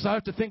 years. I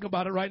have to think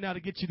about it right now to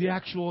get you the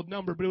actual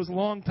number, but it was a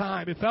long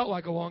time. It felt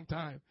like a long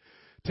time.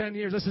 10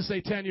 years, let's just say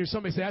 10 years.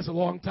 Somebody say, that's a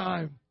long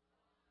time.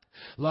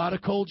 A lot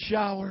of cold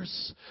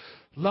showers.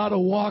 A lot of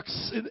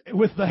walks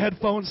with the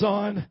headphones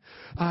on.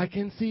 I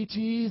can see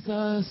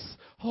Jesus,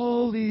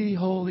 holy,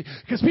 holy.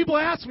 Because people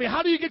ask me,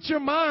 how do you get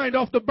your mind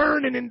off the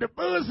burning in the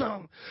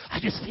bosom? I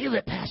just feel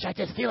it, Pastor. I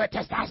just feel it.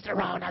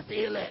 Testosterone. I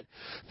feel it.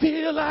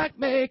 Feel like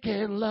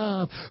making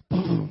love.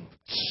 Boom,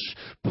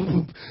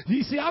 boom.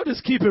 You see, I'll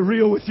just keep it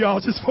real with y'all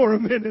just for a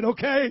minute,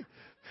 okay?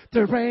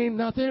 There ain't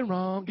nothing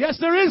wrong. Yes,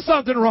 there is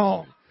something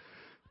wrong.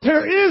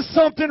 There is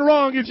something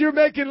wrong if you're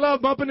making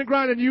love, bumping and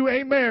grinding, and you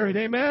ain't married.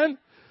 Amen?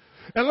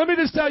 And let me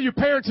just tell you,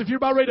 parents, if you're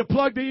about ready to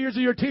plug the ears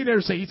of your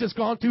teenagers, say, he's just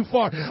gone too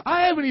far.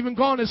 I haven't even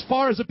gone as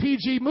far as a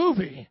PG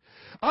movie.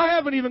 I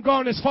haven't even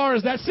gone as far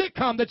as that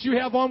sitcom that you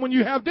have on when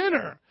you have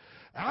dinner.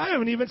 I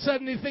haven't even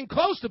said anything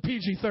close to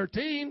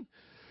PG-13.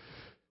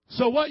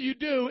 So what you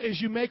do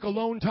is you make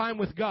alone time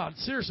with God.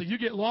 Seriously, you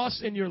get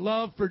lost in your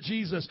love for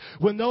Jesus.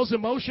 When those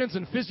emotions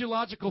and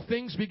physiological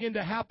things begin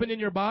to happen in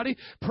your body,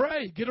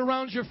 pray. Get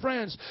around your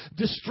friends.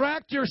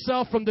 Distract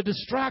yourself from the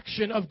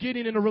distraction of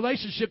getting in a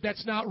relationship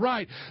that's not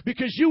right.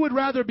 Because you would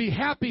rather be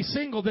happy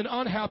single than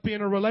unhappy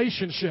in a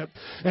relationship.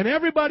 And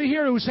everybody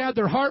here who's had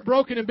their heart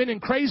broken and been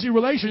in crazy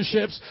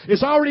relationships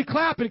is already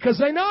clapping because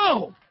they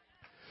know.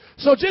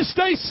 So just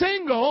stay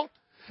single.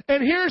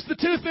 And here's the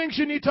two things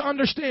you need to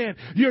understand.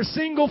 You're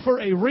single for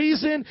a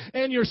reason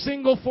and you're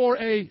single for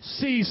a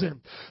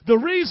season. The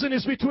reason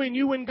is between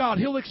you and God.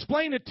 He'll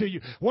explain it to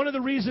you. One of the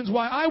reasons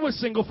why I was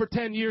single for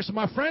 10 years and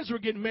my friends were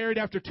getting married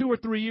after 2 or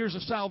 3 years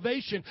of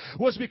salvation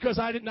was because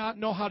I did not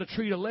know how to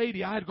treat a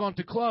lady. I had gone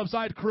to clubs.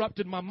 I had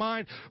corrupted my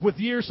mind with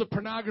years of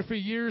pornography,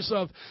 years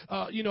of,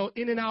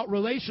 in and out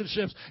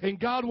relationships. And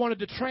God wanted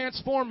to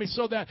transform me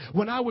so that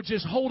when I would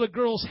just hold a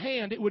girl's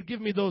hand, it would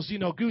give me those,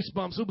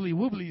 goosebumps, oobly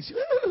wooblies.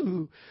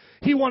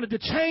 He wanted to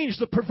change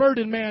the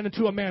perverted man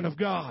into a man of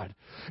God.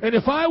 And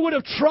if I would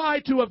have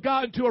tried to have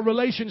gotten to a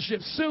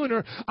relationship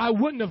sooner, I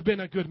wouldn't have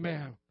been a good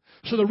man.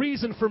 So the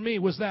reason for me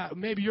was that.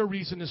 Maybe your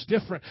reason is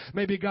different.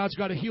 Maybe God's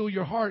got to heal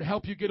your heart,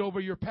 help you get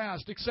over your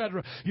past,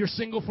 etc. You're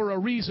single for a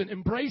reason.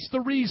 Embrace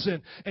the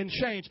reason and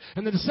change.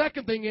 And then the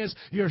second thing is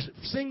you're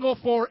single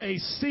for a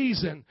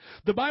season.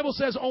 The Bible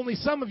says only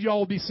some of y'all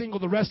will be single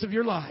the rest of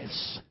your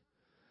lives.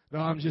 No,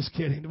 I'm just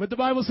kidding. But the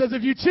Bible says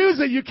if you choose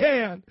it, you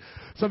can.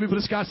 Some people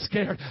just got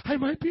scared. I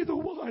might be the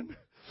one.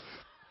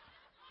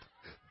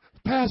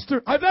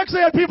 Pastor, I've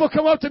actually had people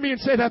come up to me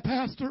and say that,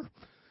 Pastor,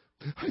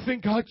 I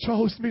think God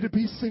chose me to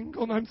be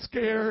single and I'm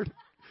scared.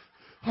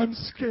 I'm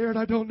scared.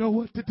 I don't know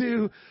what to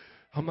do.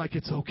 I'm like,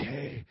 it's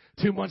okay.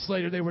 2 months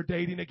later, they were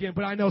dating again.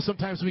 But I know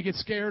sometimes we get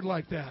scared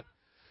like that.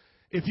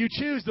 If you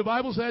choose, the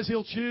Bible says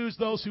He'll choose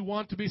those who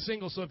want to be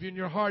single. So if in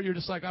your heart you're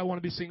just like, I want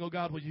to be single,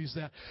 God will use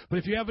that. But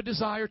if you have a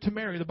desire to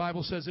marry, the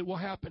Bible says it will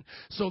happen.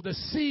 So the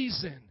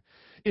season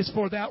is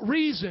for that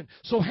reason.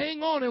 So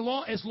hang on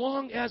as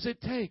long as it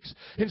takes.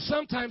 And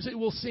sometimes it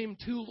will seem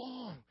too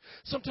long.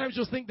 Sometimes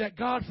you'll think that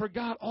God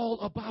forgot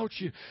all about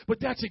you. But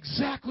that's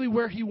exactly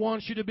where He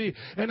wants you to be.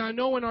 And I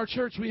know in our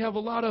church we have a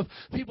lot of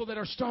people that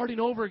are starting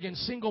over again,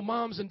 single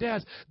moms and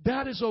dads.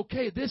 That is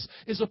okay. This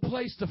is a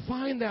place to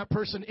find that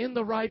person in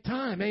the right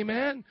time.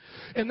 Amen?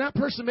 And that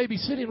person may be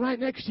sitting right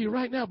next to you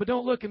right now, but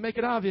don't look and make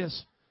it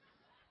obvious.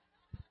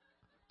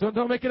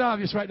 Don't make it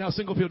obvious right now,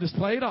 single people. Just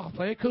play it off.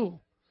 Play it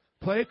cool.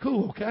 Play it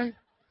cool, okay?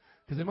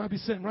 Because they might be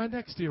sitting right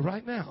next to you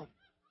right now.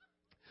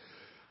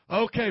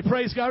 Okay,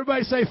 praise God.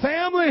 Everybody say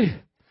family.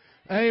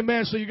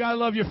 Amen. So you got to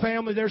love your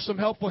family. There's some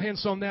helpful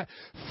hints on that.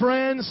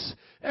 Friends.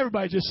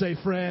 Everybody just say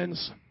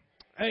friends.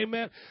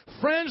 Amen.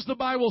 Friends, the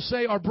Bible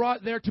say, are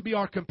brought there to be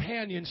our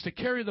companions, to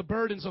carry the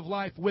burdens of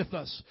life with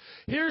us.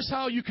 Here's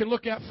how you can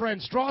look at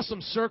friends. Draw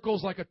some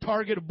circles like a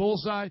target, a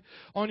bullseye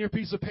on your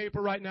piece of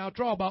paper right now.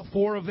 Draw about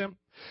 4 of them.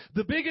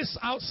 The biggest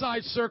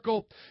outside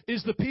circle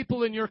is the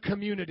people in your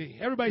community.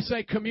 Everybody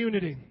say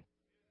community.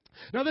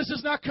 Now, this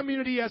is not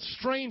community as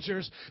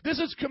strangers. This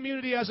is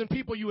community as in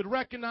people you would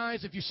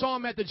recognize. If you saw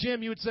them at the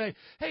gym, you would say,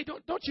 hey,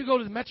 don't you go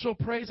to the Metro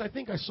Praise? I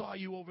think I saw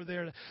you over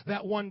there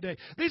that one day.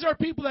 These are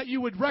people that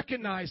you would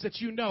recognize, that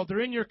you know.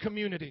 They're in your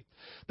community.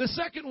 The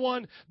second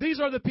one,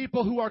 these are the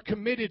people who are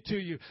committed to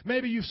you.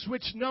 Maybe you've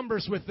switched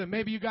numbers with them.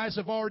 Maybe you guys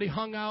have already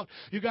hung out.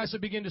 You guys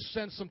have begun to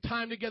spend some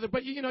time together.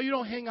 But, you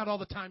don't hang out all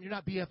the time. You're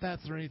not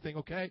BFFs or anything,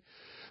 okay?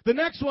 The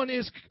next one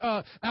is,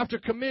 after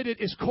committed,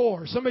 is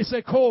core. Somebody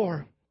say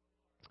core.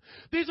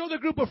 These are the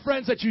group of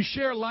friends that you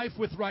share life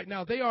with right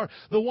now. They are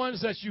the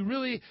ones that you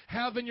really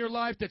have in your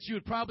life that you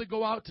would probably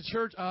go out to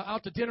church,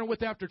 out to dinner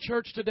with after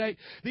church today.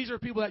 These are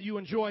people that you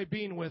enjoy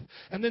being with.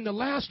 And then the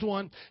last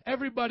one,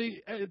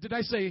 everybody, did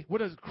I say,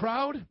 what is it?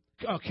 Crowd,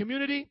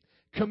 community,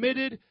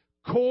 committed,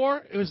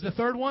 core. It was the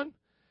third one.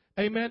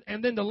 Amen.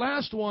 And then the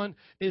last one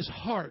is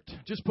heart.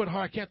 Just put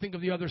heart. I can't think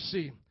of the other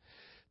C.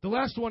 The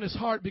last one is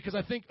heart because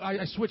I think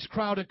I switched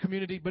crowd and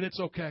community, but it's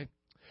okay.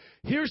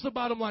 Here's the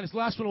bottom line. This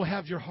last one will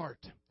have your heart.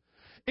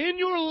 In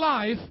your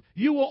life,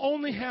 you will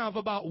only have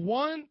about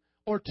 1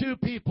 or 2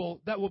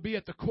 people that will be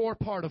at the core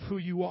part of who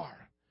you are.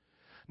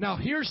 Now,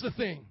 here's the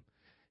thing.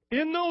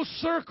 In those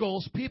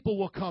circles, people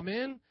will come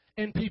in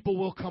and people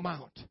will come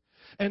out.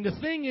 And the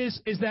thing is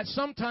that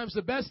sometimes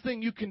the best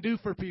thing you can do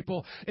for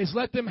people is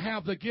let them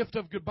have the gift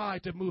of goodbye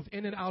to move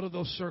in and out of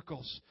those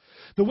circles.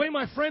 The way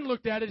my friend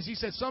looked at it is he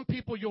said some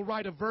people you'll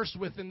write a verse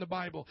with in the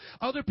Bible.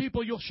 Other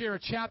people you'll share a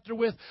chapter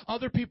with.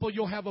 Other people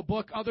you'll have a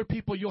book. Other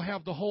people you'll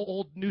have the whole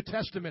Old New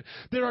Testament.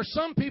 There are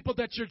some people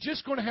that you're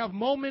just going to have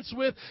moments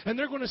with, and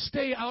they're going to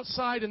stay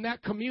outside in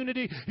that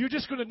community. You're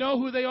just going to know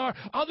who they are.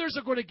 Others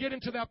are going to get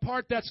into that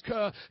part that's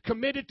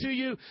committed to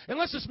you. And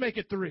let's just make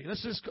it 3.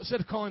 Let's just,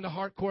 instead of calling the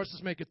heart course,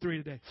 let's make it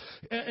 3 today.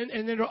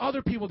 And there are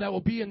other people that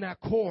will be in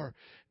that core.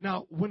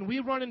 Now, when we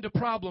run into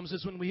problems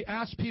is when we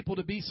ask people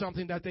to be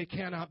something that they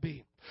cannot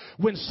be.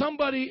 When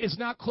somebody is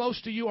not close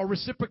to you or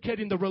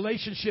reciprocating the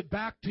relationship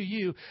back to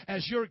you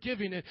as you're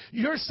giving it,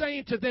 you're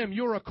saying to them,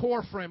 you're a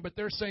core friend, but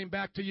they're saying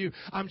back to you,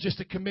 I'm just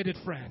a committed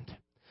friend.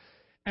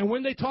 And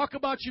when they talk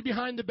about you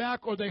behind the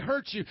back or they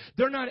hurt you,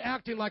 they're not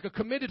acting like a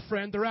committed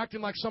friend. They're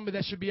acting like somebody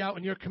that should be out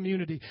in your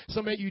community,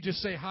 somebody you just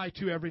say hi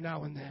to every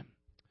now and then.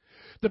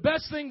 The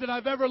best thing that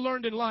I've ever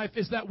learned in life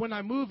is that when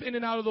I move in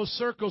and out of those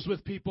circles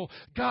with people,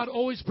 God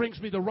always brings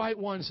me the right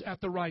ones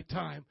at the right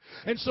time.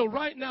 And so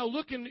right now,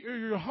 look in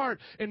your heart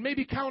and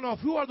maybe count off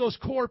who are those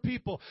core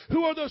people.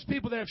 Who are those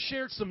people that have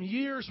shared some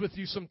years with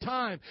you, some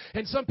time,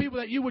 and some people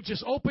that you would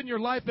just open your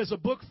life as a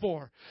book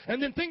for. And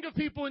then think of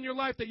people in your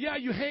life that, yeah,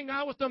 you hang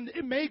out with them.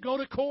 It may go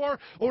to core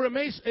or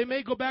it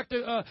may go back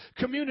to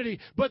community,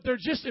 but they're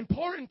just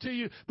important to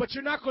you, but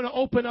you're not going to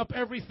open up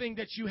everything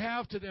that you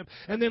have to them.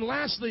 And then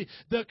lastly,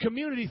 the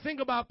community. Think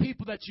about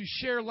people that you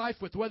share life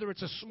with, whether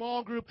it's a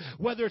small group,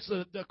 whether it's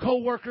the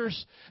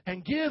co-workers,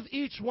 and give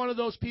each one of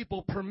those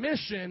people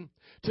permission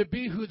to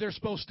be who they're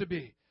supposed to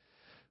be.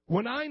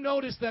 When I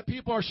notice that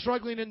people are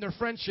struggling in their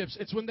friendships,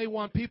 it's when they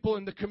want people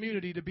in the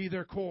community to be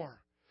their core.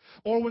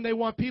 Or when they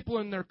want people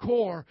in their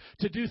core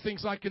to do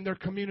things like in their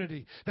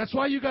community. That's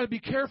why you got to be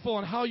careful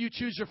on how you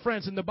choose your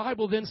friends. And the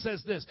Bible then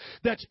says this,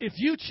 that if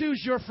you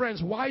choose your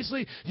friends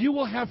wisely, you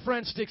will have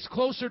friends stick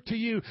closer to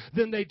you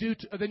than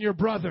than your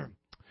brother.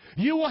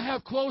 You will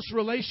have close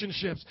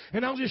relationships.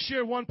 And I'll just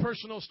share one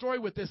personal story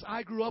with this.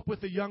 I grew up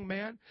with a young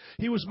man.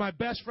 He was my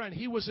best friend.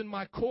 He was in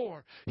my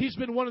core. He's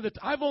been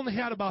I've only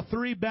had about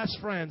 3 best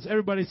friends.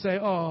 Everybody say,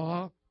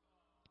 oh.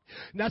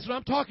 And that's what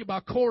I'm talking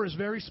about. Core is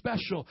very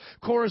special.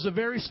 Core is a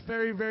very,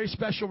 very, very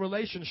special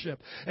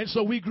relationship. And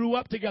so we grew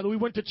up together. We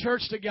went to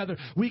church together.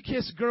 We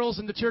kissed girls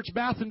in the church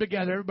bathroom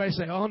together. Everybody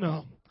say, oh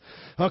no.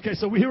 Okay,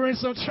 so we were in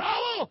some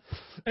trouble,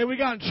 and we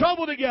got in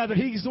trouble together.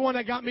 He's the one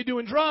that got me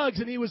doing drugs,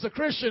 and he was a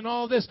Christian,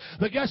 all this.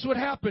 But guess what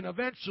happened?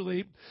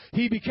 Eventually,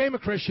 he became a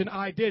Christian.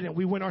 I didn't.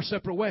 We went our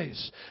separate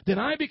ways. Then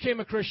I became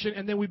a Christian,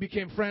 and then we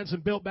became friends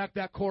and built back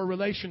that core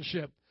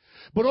relationship.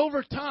 But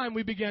over time,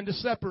 we began to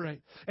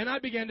separate. And I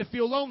began to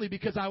feel lonely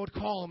because I would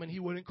call him and he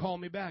wouldn't call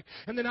me back.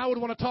 And then I would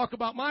want to talk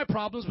about my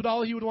problems, but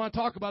all he would want to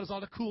talk about is all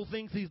the cool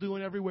things he's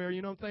doing everywhere.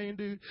 You know what I'm saying,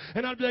 dude?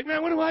 And I'd be like,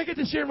 man, when do I get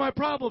to share my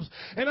problems?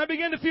 And I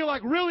began to feel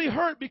like really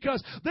hurt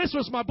because this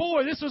was my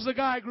boy. This was the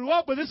guy I grew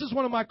up with. This is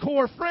one of my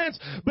core friends.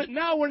 But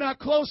now we're not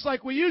close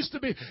like we used to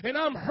be. And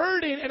I'm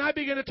hurting. And I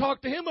began to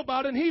talk to him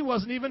about it, and he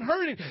wasn't even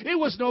hurting. It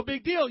was no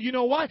big deal. You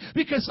know why?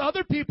 Because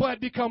other people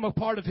had become a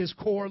part of his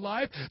core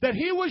life that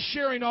he was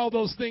sharing all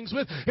those things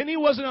with, and he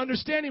wasn't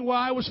understanding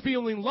why I was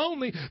feeling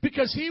lonely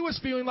because he was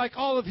feeling like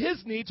all of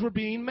his needs were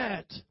being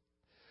met.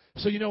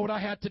 So you know what I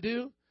had to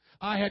do?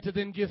 I had to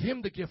then give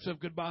him the gift of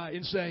goodbye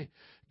and say,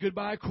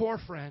 goodbye, core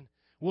friend.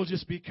 We'll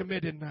just be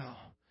committed now.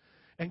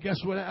 And guess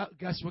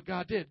what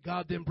God did?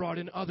 God then brought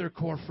in other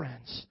core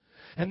friends.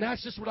 And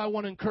that's just what I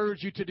want to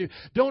encourage you to do.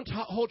 Don't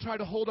try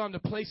to hold on to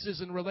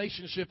places in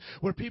relationship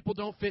where people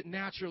don't fit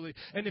naturally.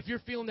 And if you're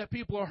feeling that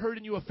people are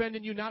hurting you,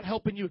 offending you, not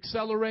helping you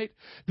accelerate,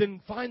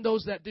 then find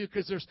those that do.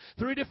 Because there's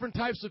 3 different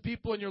types of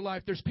people in your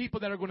life. There's people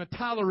that are going to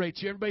tolerate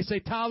you. Everybody say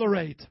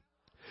tolerate.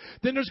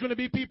 Then there's going to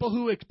be people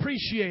who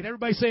appreciate.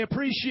 Everybody say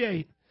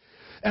appreciate.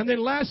 And then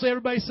lastly,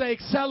 everybody say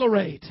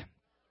accelerate.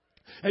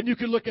 And you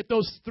can look at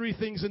those 3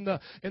 things in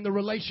the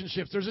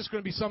relationships. There's just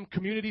going to be some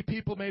community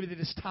people, maybe they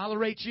just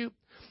tolerate you.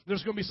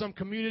 There's going to be some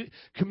community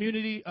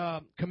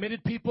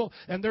committed people,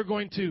 and they're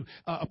going to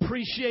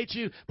appreciate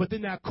you. But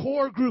then that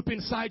core group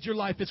inside your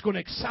life is going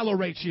to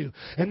accelerate you,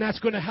 and that's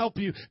going to help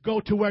you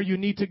go to where you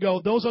need to go.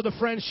 Those are the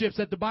friendships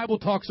that the Bible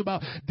talks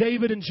about: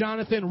 David and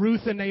Jonathan,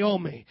 Ruth and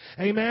Naomi.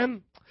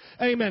 Amen.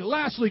 Amen.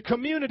 Lastly,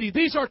 community.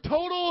 These are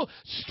total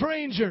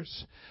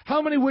strangers.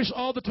 How many wish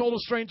all the total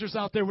strangers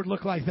out there would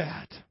look like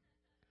that?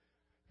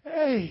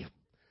 Hey,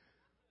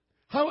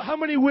 how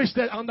many wish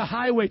that on the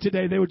highway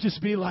today they would just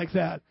be like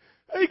that?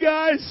 Hey,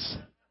 guys.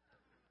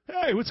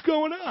 Hey, what's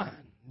going on?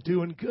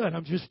 Doing good.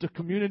 I'm just a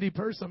community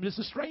person. I'm just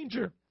a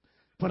stranger.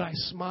 But I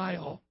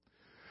smile.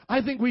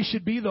 I think we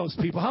should be those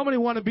people. How many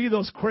want to be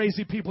those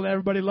crazy people that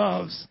everybody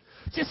loves?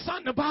 Just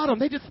something about them.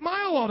 They just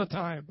smile all the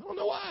time. I don't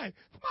know why.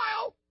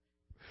 Smile.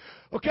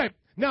 Okay.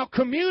 Now,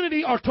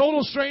 community are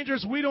total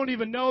strangers. We don't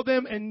even know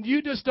them, and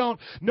you just don't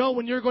know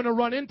when you're going to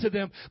run into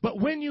them.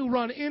 But when you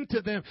run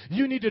into them,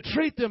 you need to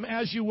treat them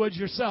as you would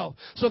yourself.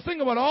 So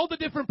think about all the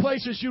different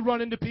places you run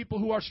into people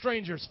who are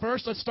strangers.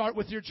 First, let's start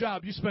with your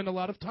job. You spend a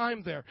lot of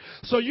time there.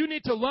 So you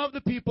need to love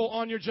the people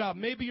on your job.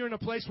 Maybe you're in a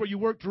place where you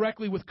work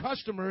directly with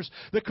customers.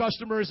 The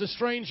customer is a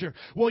stranger.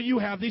 Well, you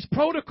have these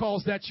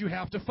protocols that you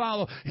have to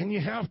follow, and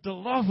you have to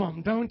love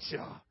them, don't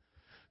you?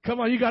 Come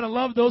on, you got to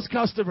love those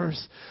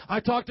customers.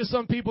 I talked to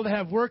some people that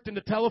have worked in the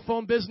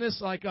telephone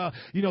business, like,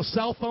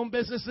 cell phone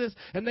businesses,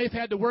 and they've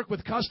had to work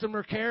with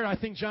customer care. I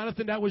think,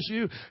 Jonathan, that was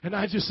you. And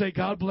I just say,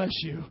 God bless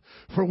you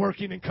for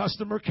working in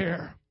customer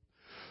care.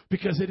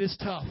 Because it is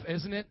tough,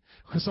 isn't it?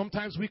 Because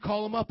sometimes we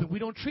call them up and we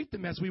don't treat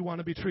them as we want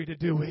to be treated,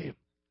 do we?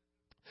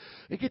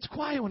 It gets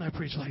quiet when I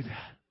preach like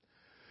that.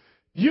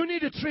 You need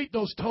to treat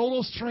those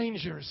total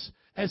strangers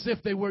as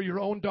if they were your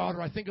own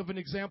daughter. I think of an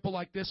example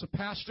like this. A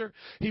pastor,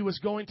 he was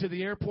going to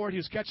the airport. He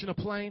was catching a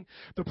plane.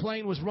 The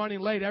plane was running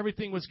late.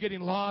 Everything was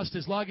getting lost.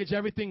 His luggage,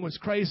 everything was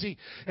crazy.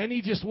 And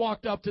he just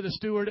walked up to the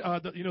steward,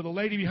 the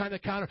lady behind the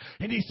counter,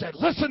 and he said,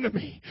 listen to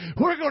me.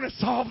 We're going to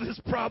solve this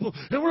problem,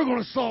 and we're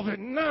going to solve it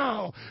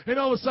now. And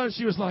all of a sudden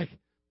she was like,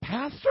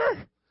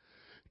 Pastor?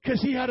 Because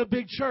he had a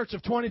big church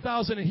of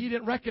 20,000 and he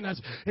didn't recognize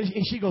it.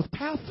 And she goes,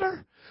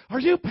 Pastor?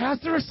 Are you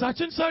pastor of such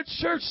and such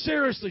church?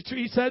 Seriously.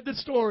 He said the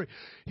story.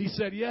 He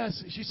said,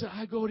 yes. She said,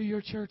 I go to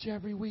your church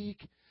every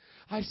week.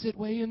 I sit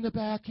way in the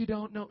back. You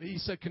don't know. He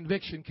said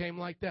conviction came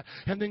like that.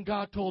 And then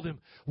God told him,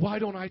 why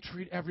don't I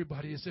treat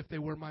everybody as if they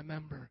were my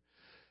member?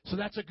 So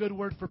that's a good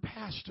word for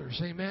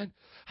pastors. Amen.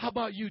 How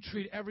about you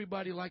treat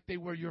everybody like they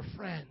were your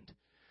friend?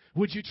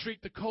 Would you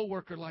treat the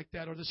coworker like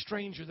that or the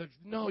stranger?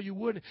 No, you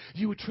wouldn't.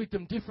 You would treat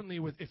them differently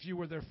if you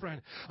were their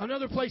friend.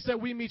 Another place that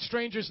we meet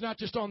strangers, not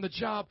just on the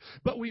job,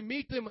 but we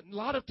meet them a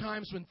lot of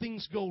times when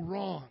things go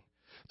wrong.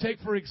 Take,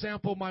 for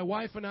example, my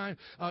wife and I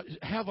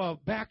have a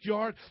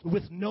backyard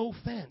with no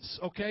fence,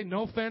 okay?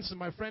 No fence, and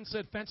my friend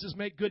said fences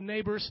make good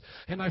neighbors,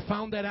 and I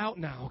found that out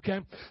now, okay?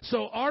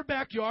 So our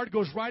backyard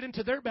goes right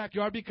into their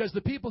backyard because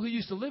the people who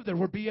used to live there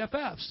were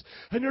BFFs.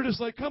 And they're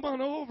just like, come on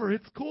over,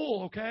 it's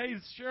cool, okay?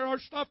 Let's share our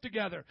stuff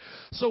together.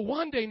 So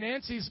one day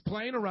Nancy's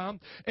playing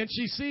around, and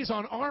she sees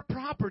on our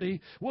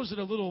property, was it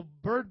a little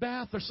bird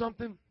bath or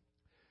something?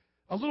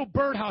 A little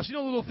birdhouse. You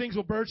know, little things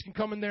where birds can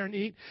come in there and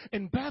eat.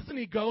 And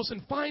Bethany goes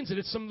and finds it.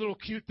 It's some little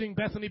cute thing.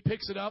 Bethany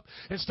picks it up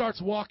and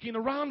starts walking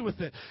around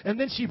with it. And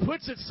then she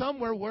puts it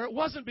somewhere where it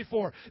wasn't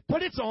before.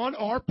 But it's on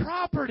our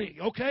property,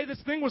 okay?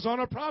 This thing was on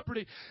our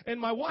property.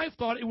 And my wife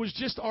thought it was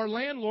just our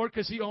landlord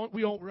because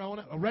we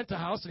rent a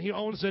house and he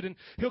owns it. And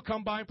he'll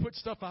come by and put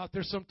stuff out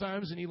there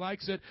sometimes and he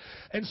likes it.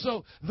 And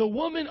so the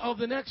woman of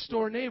the next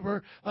door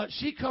neighbor,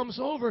 she comes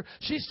over.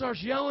 She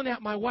starts yelling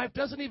at my wife.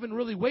 Doesn't even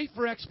really wait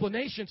for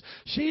explanations.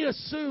 She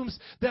assumes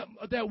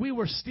that we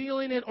were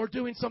stealing it or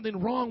doing something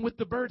wrong with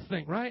the bird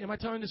thing, right? Am I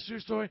telling this true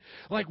story?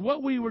 Like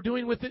what we were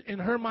doing with it in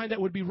her mind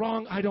that would be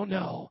wrong, I don't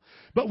know.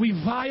 But we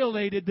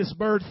violated this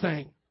bird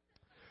thing.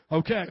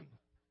 Okay.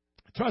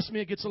 Trust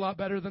me, it gets a lot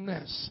better than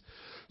this.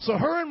 So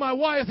her and my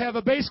wife have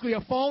basically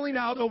a falling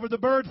out over the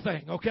bird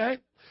thing, okay?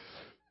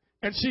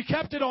 And she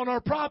kept it on our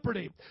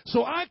property.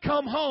 So I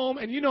come home,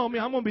 and you know me,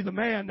 I'm going to be the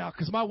man now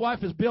because my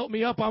wife has built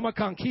me up. I'm a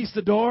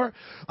conquistador.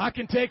 I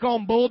can take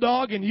on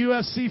Bulldog and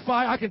UFC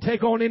fight. I can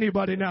take on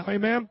anybody now.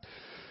 Amen?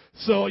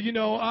 So,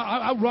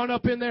 I run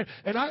up in there,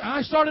 and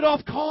I started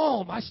off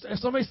calm.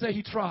 Somebody say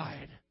he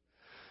tried.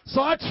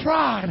 So I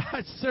tried.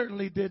 I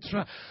certainly did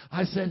try.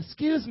 I said,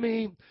 excuse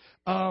me,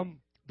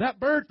 that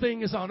bird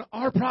thing is on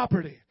our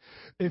property.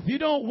 If you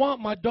don't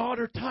want my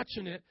daughter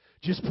touching it,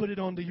 just put it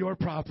onto your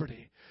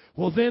property.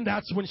 Well, then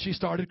that's when she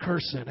started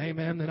cursing.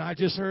 Amen. And I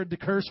just heard the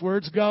curse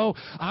words go.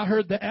 I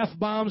heard the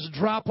F-bombs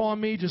drop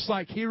on me just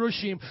like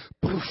Hiroshima.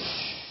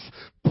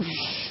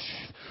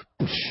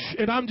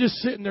 And I'm just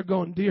sitting there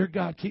going, dear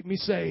God, keep me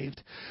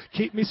saved.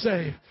 Keep me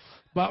saved.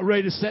 About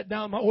ready to set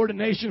down my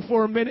ordination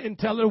for a minute and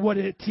tell her what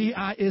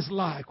TI is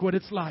like, what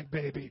it's like,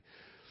 baby.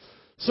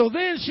 So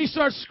then she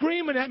starts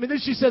screaming at me. Then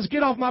she says,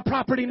 get off my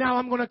property now.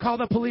 I'm going to call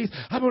the police.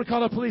 I'm going to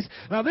call the police.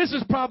 Now, this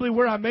is probably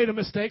where I made a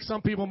mistake.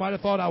 Some people might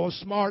have thought I was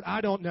smart.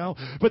 I don't know.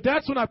 But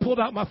that's when I pulled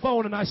out my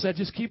phone and I said,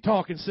 just keep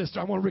talking,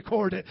 sister. I'm going to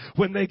record it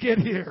when they get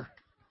here.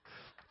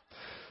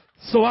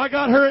 So I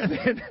got her, and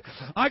then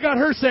I got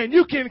her saying,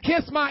 you can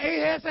kiss my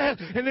ass.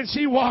 And then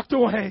she walked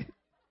away.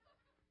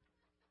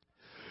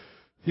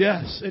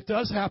 Yes, it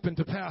does happen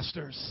to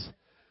pastors.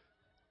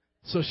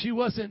 So she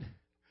wasn't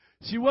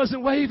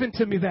waving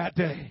to me that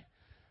day.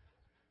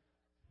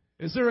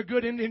 Is there a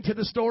good ending to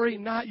the story?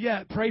 Not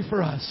yet. Pray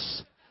for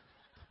us.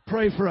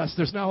 Pray for us.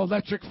 There's now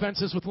electric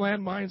fences with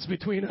landmines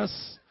between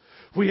us.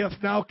 We have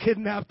now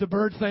kidnapped the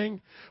bird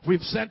thing.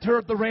 We've sent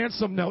her the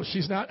ransom note.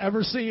 She's not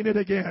ever seeing it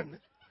again.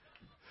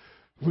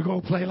 We're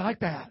going to play like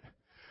that.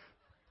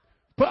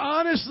 But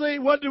honestly,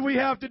 what do we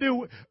have to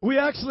do?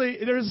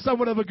 There's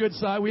somewhat of a good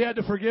side. We had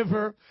to forgive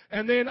her.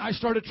 And then I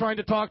started trying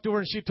to talk to her,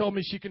 and she told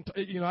me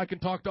I can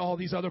talk to all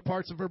these other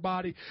parts of her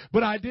body.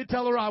 But I did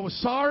tell her I was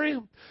sorry,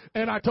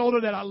 and I told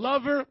her that I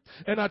love her,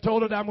 and I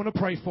told her that I'm going to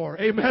pray for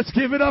her. Amen. Let's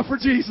give it up for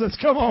Jesus.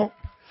 Come on.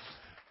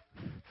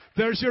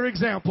 There's your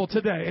example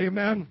today.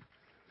 Amen.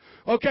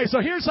 Okay,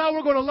 so here's how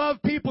we're going to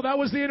love people. That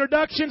was the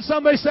introduction.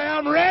 Somebody say,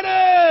 I'm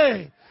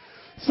ready.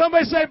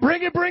 Somebody say,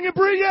 bring it, bring it,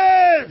 bring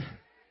it.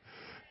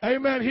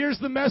 Amen. Here's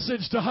the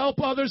message: to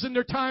help others in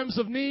their times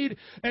of need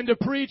and to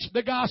preach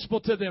the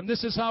gospel to them.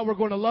 This is how we're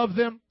going to love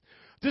them.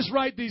 Just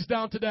write these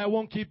down today. I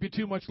won't keep you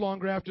too much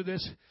longer after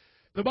this.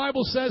 The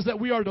Bible says that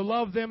we are to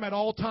love them at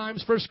all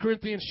times. 1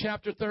 Corinthians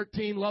chapter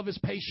 13, love is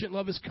patient,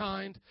 love is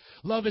kind.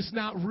 Love is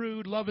not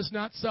rude, love is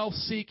not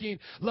self-seeking.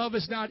 Love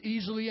is not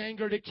easily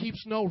angered, it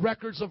keeps no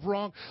records of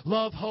wrong.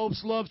 Love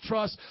hopes, love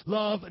trusts,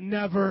 love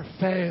never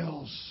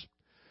fails.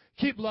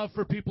 Keep love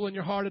for people in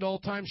your heart at all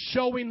times.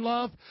 Showing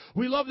love.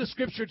 We love the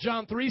scripture,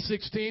 John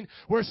 3:16,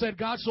 where it said,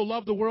 God so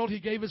loved the world, He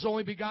gave His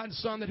only begotten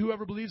Son, that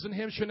whoever believes in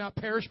Him should not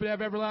perish, but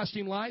have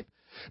everlasting life.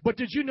 But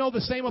did you know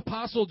the same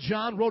apostle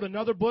John wrote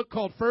another book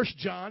called 1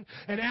 John,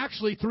 and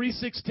actually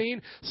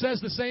 3:16 says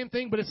the same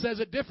thing, but it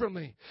says it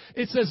differently.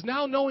 It says,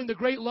 now knowing the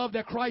great love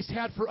that Christ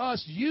had for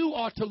us, you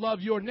ought to love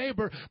your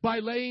neighbor by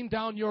laying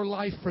down your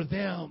life for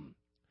them.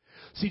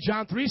 See,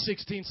 John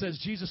 3:16 says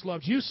Jesus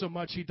loved you so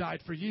much He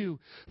died for you.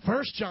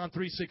 1 John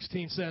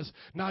 3:16 says,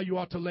 now you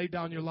ought to lay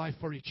down your life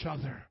for each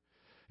other.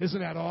 Isn't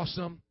that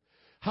awesome?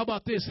 How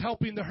about this?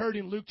 Helping the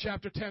hurting. Luke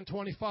chapter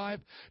 10:25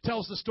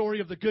 tells the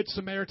story of the Good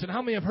Samaritan.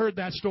 How many have heard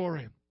that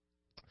story?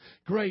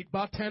 Great.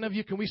 About 10 of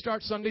you. Can we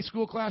start Sunday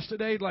school class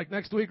today, like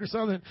next week or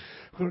something?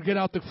 We're going to get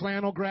out the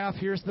flannel graph.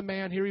 Here's the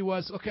man. Here he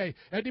was. Okay.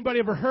 Anybody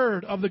ever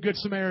heard of the Good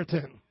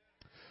Samaritan?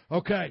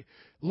 Okay.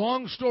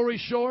 Long story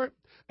short,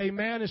 a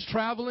man is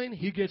traveling.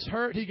 He gets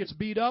hurt. He gets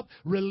beat up.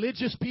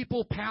 Religious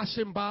people pass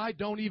him by,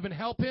 don't even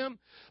help him.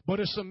 But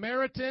a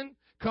Samaritan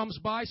comes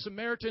by.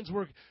 Samaritans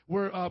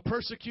were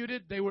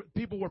persecuted.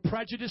 People were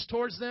prejudiced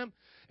towards them.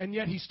 And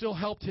yet he still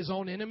helped his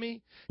own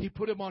enemy. He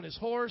put him on his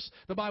horse.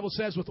 The Bible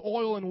says with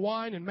oil and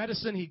wine and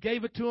medicine, he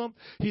gave it to him.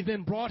 He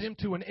then brought him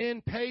to an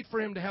inn, paid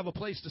for him to have a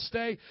place to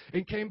stay,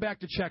 and came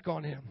back to check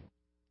on him.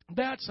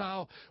 That's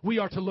how we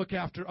are to look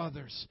after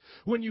others.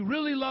 When you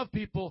really love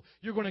people,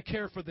 you're going to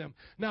care for them.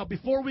 Now,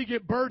 before we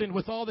get burdened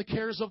with all the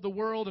cares of the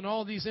world and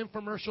all these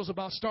infomercials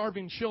about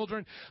starving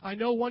children, I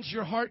know once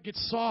your heart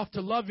gets soft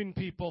to loving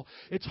people,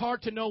 it's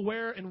hard to know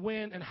where and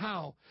when and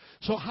how.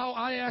 So how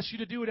I ask you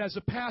to do it as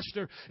a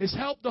pastor is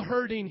help the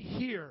hurting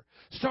here.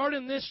 Start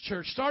in this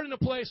church. Start in a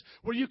place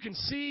where you can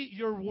see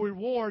your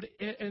reward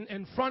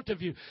in front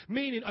of you.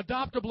 Meaning,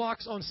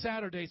 adopt-a-blocks on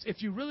Saturdays.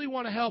 If you really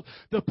want to help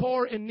the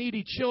poor and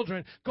needy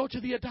children, go to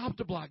the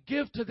Adopt-a-Block.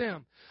 Give to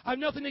them. I have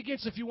nothing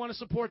against if you want to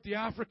support the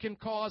African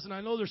cause, and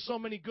I know there's so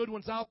many good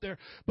ones out there,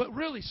 but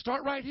really,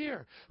 start right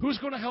here. Who's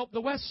going to help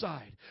the West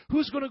Side?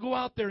 Who's going to go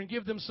out there and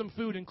give them some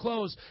food and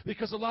clothes?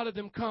 Because a lot of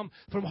them come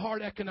from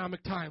hard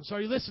economic times.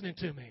 Are you listening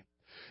to me?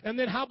 And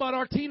then how about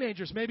our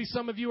teenagers? Maybe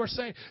some of you are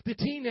saying, the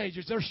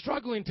teenagers, they're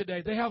struggling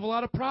today. They have a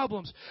lot of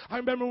problems. I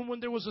remember when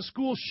there was a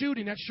school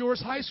shooting at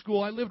Shores High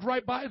School. I lived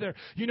right by there.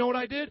 You know what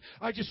I did?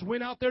 I just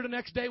went out there the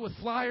next day with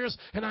flyers,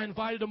 and I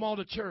invited them all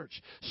to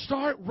church.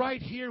 Start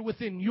right here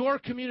within your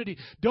community.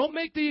 Don't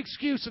make the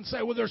excuse and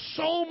say, well, there's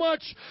so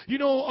much,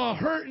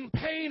 hurt and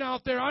pain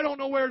out there. I don't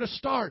know where to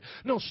start.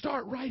 No,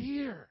 start right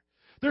here.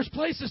 There's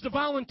places to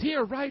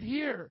volunteer right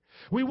here.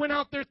 We went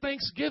out there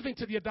Thanksgiving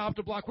to the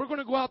Adopt-a-Block. We're going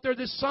to go out there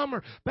this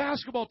summer.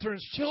 Basketball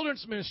tournaments,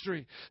 children's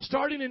ministry.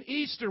 Starting in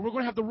Easter, we're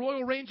going to have the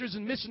Royal Rangers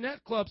and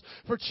Missionette clubs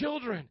for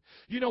children.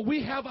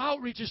 We have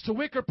outreaches to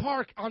Wicker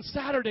Park on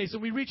Saturdays,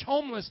 and we reach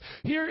homeless.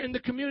 Here in the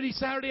community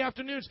Saturday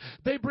afternoons,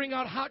 they bring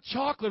out hot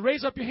chocolate.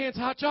 Raise up your hands,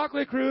 hot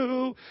chocolate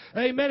crew.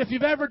 Amen. If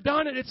you've ever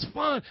done it, it's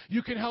fun.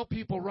 You can help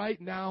people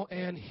right now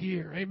and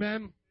here.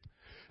 Amen.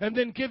 And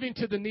then giving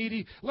to the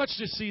needy. Let's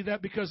just see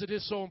that because it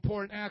is so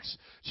important. Acts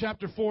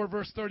chapter 4,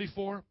 verse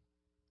 34.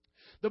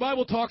 The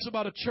Bible talks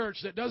about a church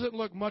that doesn't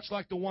look much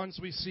like the ones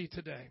we see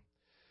today.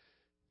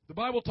 The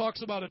Bible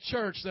talks about a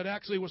church that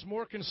actually was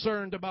more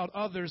concerned about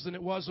others than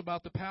it was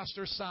about the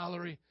pastor's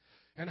salary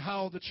and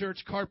how the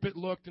church carpet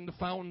looked and the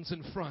fountains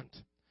in front.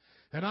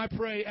 And I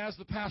pray as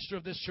the pastor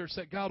of this church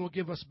that God will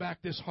give us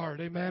back this heart.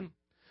 Amen.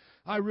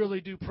 I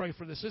really do pray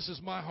for this. This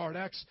is my heart.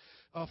 Acts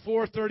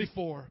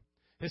 4:34.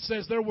 It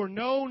says, there were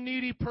no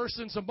needy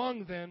persons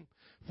among them,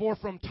 for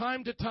from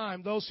time to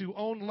time those who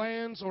owned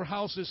lands or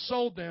houses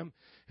sold them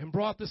and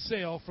brought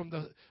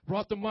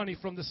the money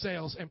from the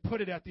sales and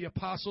put it at the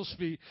apostles'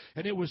 feet,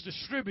 and it was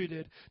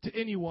distributed to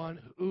anyone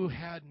who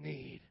had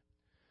need.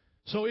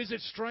 So is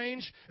it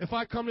strange if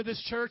I come to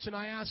this church and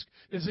I ask,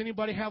 does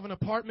anybody have an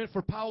apartment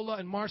for Paula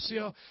and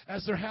Marcio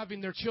as they're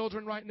having their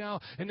children right now,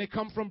 and they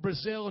come from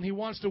Brazil and he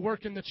wants to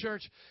work in the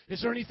church?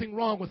 Is there anything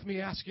wrong with me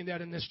asking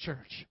that in this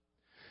church?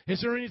 Is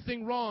there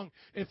anything wrong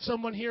if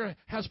someone here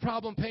has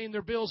problem paying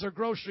their bills or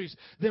groceries,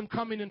 them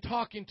coming and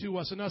talking to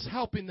us and us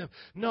helping them?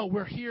 No,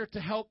 we're here to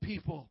help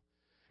people.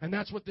 And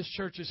that's what this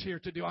church is here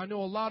to do. I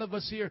know a lot of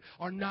us here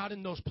are not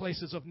in those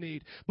places of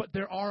need, but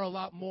there are a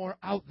lot more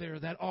out there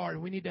that are,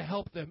 and we need to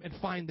help them and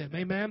find them.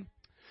 Amen?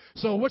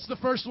 So what's the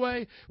first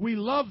way? We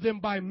love them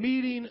by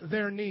meeting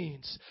their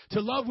needs. To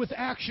love with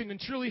action and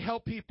truly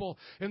help people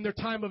in their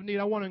time of need.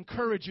 I want to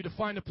encourage you to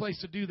find a place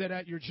to do that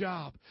at your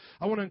job.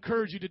 I want to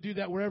encourage you to do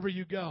that wherever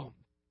you go.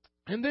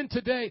 And then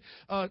today,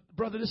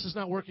 brother, this is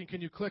not working.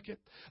 Can you click it?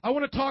 I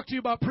want to talk to you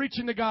about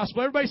preaching the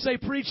gospel. Everybody say,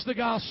 preach the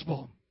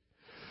gospel.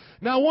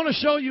 Now, I want to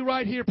show you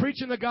right here,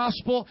 preaching the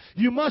gospel.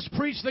 You must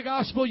preach the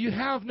gospel. You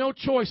have no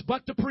choice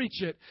but to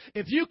preach it.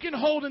 If you can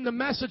hold in the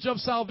message of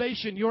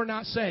salvation, you're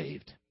not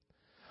saved.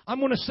 I'm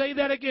going to say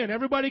that again.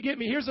 Everybody get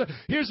me.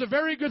 Here's a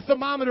very good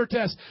thermometer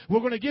test. We're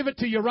going to give it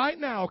to you right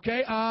now,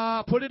 okay?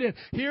 Put it in.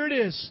 Here it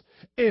is.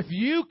 If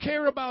you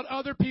care about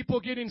other people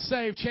getting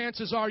saved,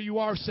 chances are you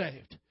are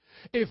saved.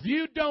 If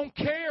you don't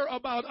care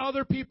about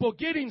other people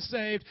getting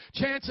saved,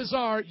 chances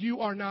are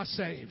you are not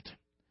saved.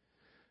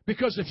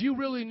 Because if you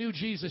really knew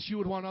Jesus, you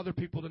would want other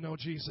people to know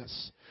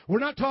Jesus. We're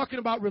not talking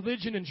about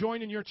religion and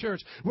joining your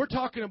church. We're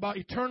talking about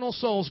eternal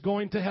souls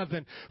going to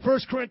heaven. 1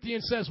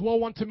 Corinthians says,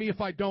 woe unto me if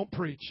I don't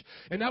preach.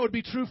 And that would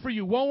be true for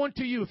you. Woe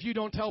unto you if you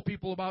don't tell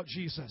people about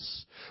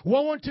Jesus.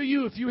 Woe unto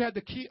you if you had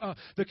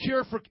the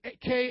cure for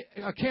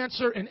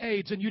cancer and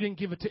AIDS and you didn't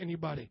give it to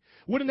anybody.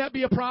 Wouldn't that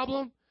be a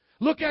problem?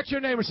 Look at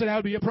your neighbor and say, that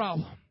would be a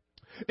problem.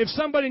 If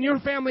somebody in your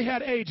family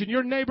had AIDS and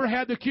your neighbor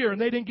had the cure and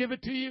they didn't give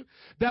it to you,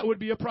 that would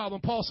be a problem.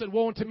 Paul said,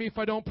 woe unto me if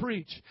I don't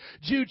preach.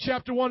 Jude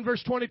chapter 1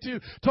 verse 22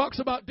 talks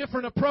about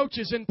different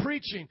approaches in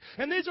preaching.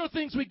 And these are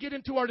things we get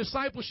into our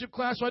discipleship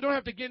class, so I don't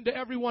have to get into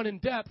every one in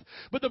depth.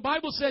 But the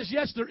Bible says,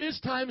 yes, there is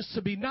times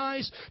to be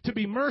nice, to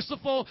be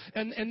merciful,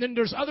 and then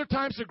there's other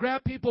times to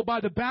grab people by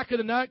the back of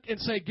the neck and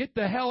say, get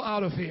the hell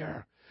out of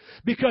here.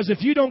 Because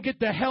if you don't get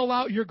the hell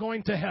out, you're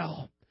going to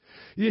hell.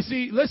 You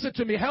see, listen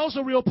to me. Hell's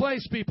a real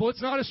place, people.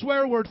 It's not a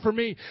swear word for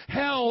me.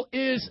 Hell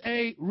is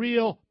a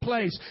real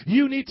place.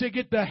 You need to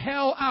get the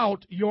hell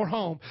out your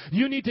home.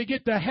 You need to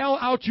get the hell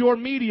out your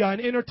media and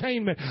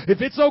entertainment.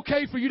 If it's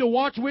okay for you to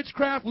watch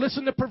witchcraft,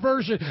 listen to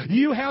perversion,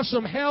 you have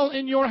some hell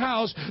in your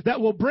house that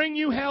will bring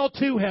you hell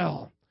to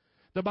hell.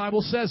 The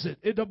Bible says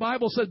it. The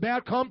Bible says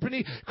bad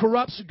company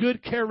corrupts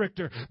good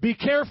character. Be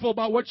careful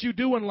about what you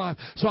do in life.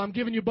 So I'm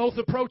giving you both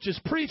approaches.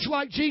 Preach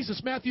like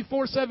Jesus. Matthew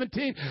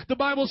 4:17. The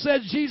Bible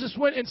says Jesus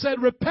went and said,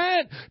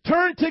 repent,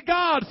 turn to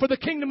God, for the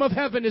kingdom of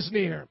heaven is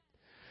near.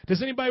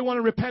 Does anybody want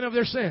to repent of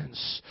their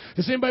sins?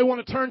 Does anybody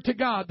want to turn to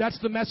God? That's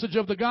the message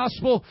of the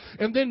gospel.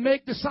 And then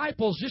make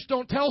disciples. Just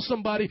don't tell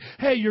somebody,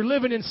 hey, you're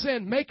living in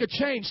sin. Make a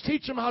change.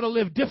 Teach them how to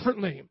live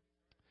differently.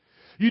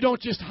 You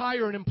don't just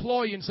hire an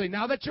employee and say,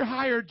 now that you're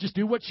hired, just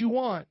do what you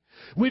want.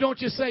 We don't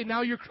just say,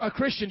 now you're a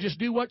Christian, just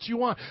do what you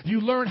want.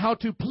 You learn how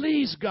to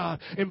please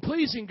God. And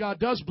pleasing God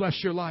does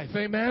bless your life.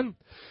 Amen?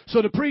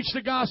 So to preach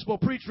the gospel,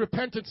 preach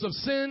repentance of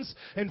sins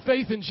and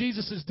faith in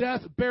Jesus'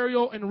 death,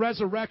 burial, and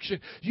resurrection.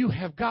 You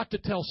have got to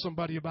tell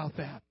somebody about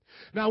that.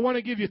 Now I want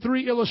to give you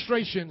 3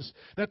 illustrations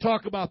that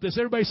talk about this.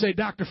 Everybody say,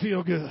 Dr.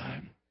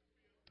 Feelgood.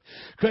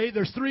 Okay,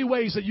 there's 3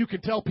 ways that you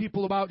can tell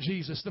people about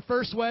Jesus. The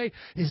first way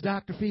is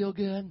Dr.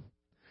 Feelgood.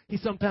 He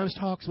sometimes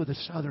talks with a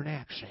southern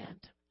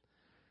accent.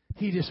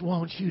 He just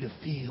wants you to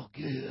feel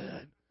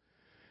good.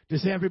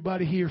 Does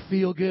everybody here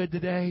feel good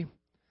today?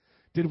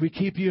 Did we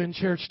keep you in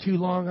church too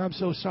long? I'm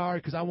so sorry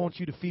because I want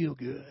you to feel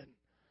good.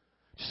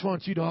 Just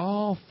want you to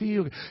all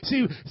feel good.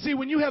 See,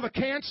 when you have a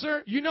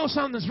cancer, you know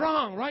something's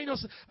wrong, right? You know,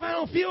 I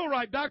don't feel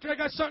right, doctor. I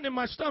got something in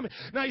my stomach.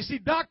 Now, you see,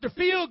 Dr.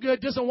 Feelgood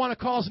doesn't want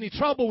to cause any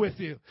trouble with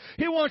you.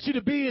 He wants you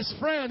to be his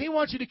friend. He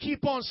wants you to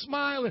keep on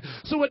smiling.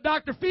 So what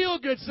Dr.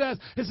 Feelgood says,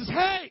 he says,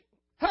 hey,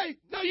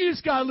 no, you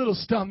just got a little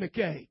stomach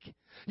ache.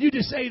 You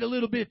just ate a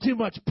little bit too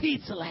much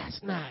pizza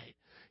last night.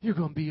 You're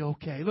going to be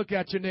okay. Look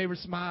at your neighbor,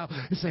 smile,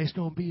 and say, it's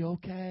going to be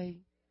okay.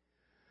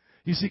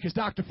 You see, because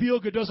Dr.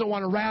 Feelgood doesn't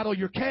want to rattle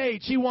your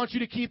cage. He wants you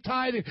to keep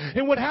tithing.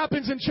 And what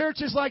happens in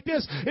churches like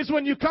this is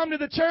when you come to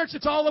the church,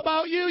 it's all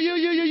about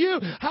you.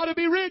 How to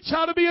be rich,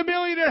 how to be a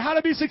millionaire, how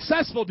to be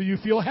successful. Do you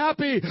feel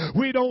happy?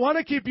 We don't want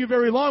to keep you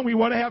very long. We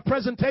want to have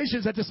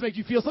presentations that just make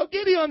you feel so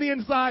giddy on the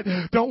inside.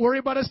 Don't worry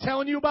about us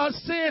telling you about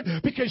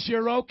sin because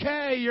you're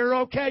okay. You're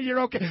okay.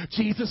 You're okay.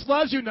 Jesus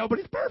loves you.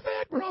 Nobody's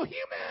perfect. We're all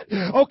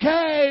human.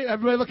 Okay.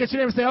 Everybody look at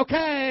your neighbor and say,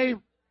 okay.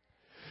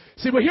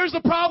 See, but here's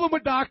the problem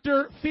with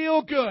Dr.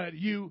 Feelgood.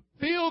 You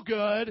feel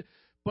good,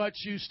 but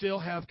you still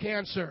have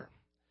cancer.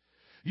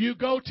 You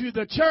go to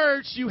the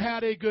church, you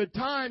had a good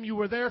time, you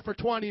were there for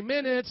 20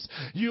 minutes,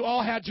 you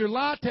all had your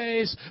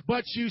lattes,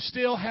 but you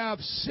still have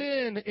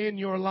sin in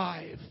your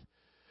life.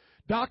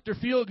 Dr.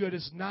 Feelgood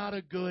is not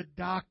a good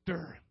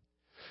doctor.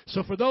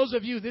 So for those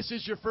of you, this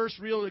is your first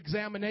real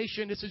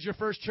examination. This is your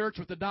first church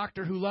with a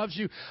doctor who loves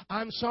you.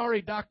 I'm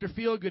sorry, Dr.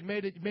 Feelgood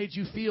made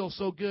you feel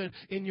so good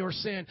in your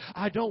sin.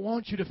 I don't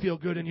want you to feel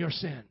good in your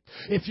sin.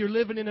 If you're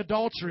living in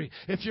adultery,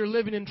 if you're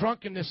living in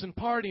drunkenness and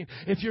partying,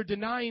 if you're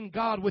denying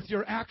God with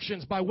your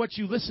actions by what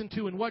you listen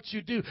to and what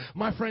you do,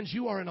 my friends,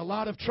 you are in a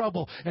lot of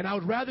trouble. And I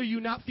would rather you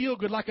not feel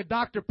good like a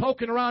doctor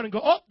poking around and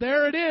go, oh,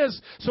 there it is,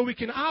 so we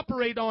can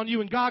operate on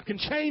you and God can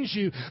change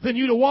you, than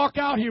you to walk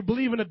out here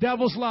believing a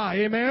devil's lie.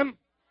 Amen?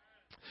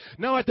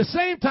 Now, at the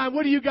same time,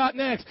 what do you got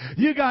next?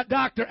 You got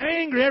Dr.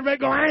 Angry. Everybody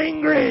go,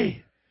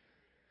 angry.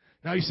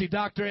 Now, you see,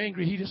 Dr.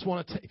 Angry, he just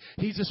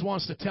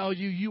wants to tell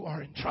you, you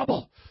are in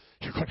trouble.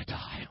 You're going to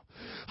die.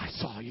 I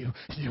saw you.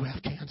 You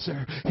have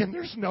cancer, and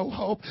there's no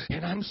hope,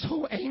 and I'm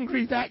so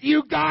angry that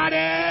you got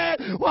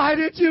it. Why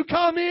did you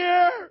come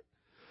here?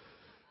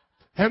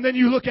 And then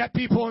you look at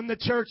people in the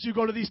church, you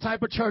go to these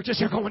type of churches,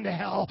 you're going to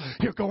hell.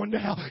 You're going to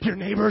hell. Your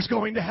neighbor's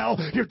going to hell.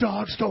 Your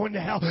dog's going to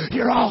hell.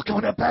 You're all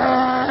going to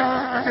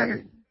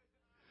burn.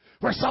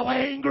 We're so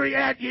angry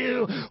at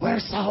you. We're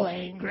so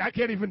angry. I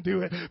can't even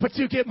do it. But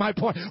you get my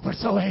point. We're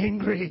so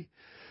angry.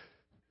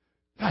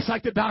 That's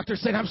like the doctor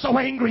saying, I'm so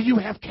angry you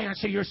have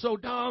cancer. You're so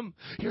dumb.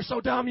 You're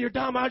so dumb. You're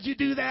dumb. How'd you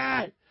do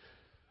that?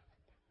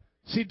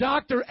 See,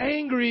 Dr.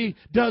 Angry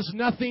does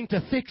nothing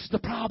to fix the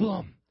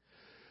problem.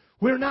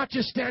 We're not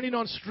just standing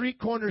on street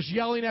corners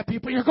yelling at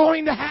people, you're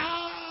going to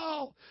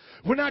hell.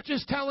 We're not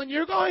just telling you,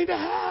 you're going to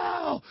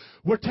hell.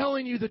 We're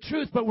telling you the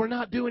truth, but we're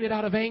not doing it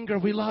out of anger.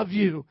 We love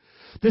you.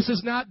 This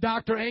is not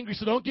Dr. Angry,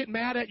 so don't get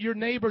mad at your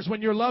neighbors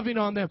when you're loving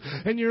on them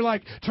and you're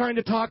like trying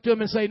to talk to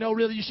them and say, no,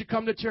 really, you should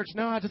come to church.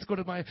 No, I just go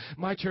to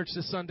my church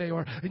this Sunday,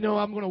 or, no,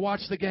 I'm going to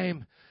watch the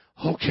game.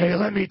 Okay,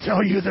 let me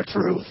tell you the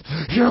truth.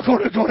 You're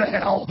going to go to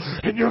hell,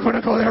 and you're going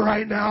to go there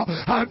right now.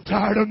 I'm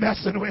tired of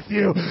messing with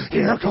you.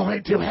 You're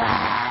going to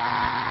hell.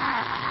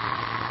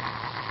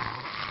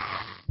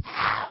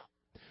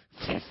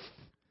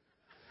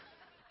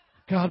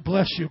 God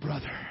bless you,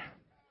 brother.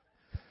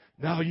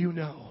 Now you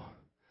know.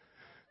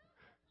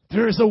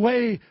 There is a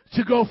way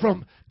to go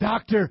from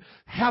Dr.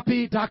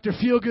 Happy, Dr.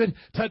 Feelgood,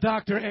 to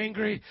Dr.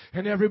 Angry.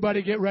 And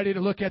everybody get ready to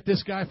look at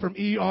this guy from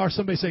ER.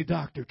 Somebody say,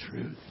 Dr.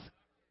 Truth.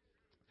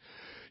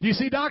 You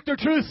see, Dr.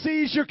 Truth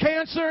sees your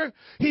cancer.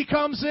 He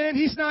comes in.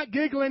 He's not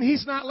giggling.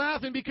 He's not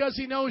laughing because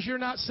he knows you're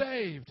not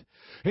saved.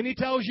 And he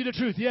tells you the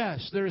truth.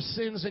 Yes, there are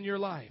sins in your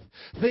life.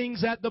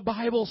 Things that the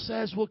Bible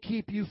says will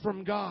keep you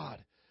from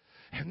God.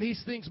 And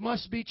these things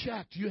must be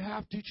checked. You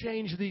have to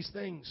change these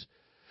things.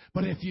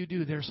 But if you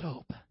do, there's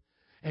hope.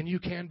 And you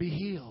can be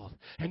healed.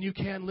 And you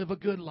can live a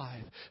good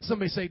life.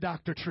 Somebody say,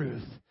 Dr.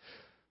 Truth.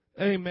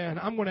 Amen.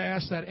 I'm going to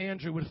ask that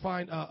Andrew would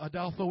find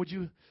Adolfo. Would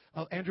you,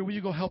 Andrew, will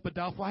you go help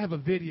Adolfo? I have a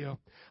video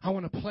I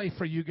want to play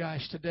for you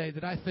guys today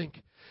that I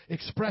think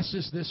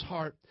expresses this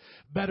heart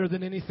better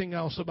than anything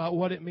else about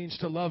what it means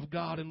to love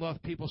God and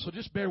love people. So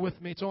just bear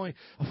with me. It's only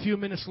a few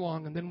minutes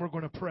long, and then we're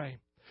going to pray.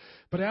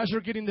 But as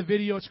you're getting the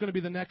video, it's going to be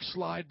the next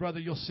slide, brother.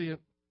 You'll see it.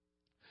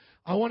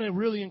 I want to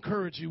really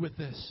encourage you with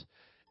this.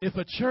 If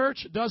a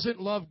church doesn't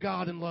love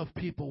God and love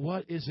people,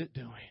 what is it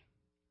doing?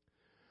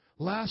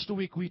 Last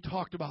week we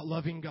talked about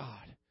loving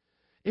God.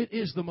 It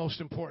is the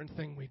most important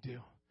thing we do.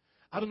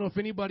 I don't know if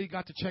anybody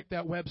got to check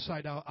that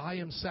website out,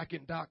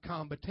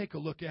 iamsecond.com, but take a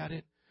look at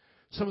it.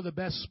 Some of the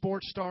best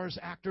sports stars,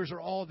 actors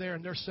are all there,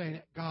 and they're saying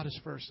God is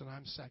first and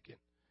I'm second.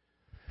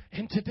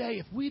 And today,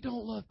 if we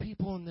don't love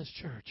people in this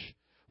church,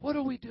 what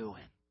are we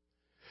doing?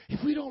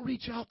 If we don't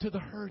reach out to the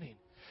hurting,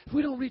 if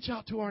we don't reach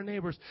out to our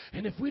neighbors,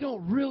 and if we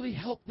don't really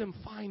help them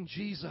find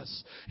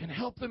Jesus and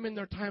help them in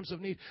their times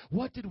of need,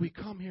 what did we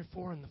come here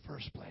for in the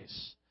first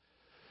place?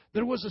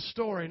 There was a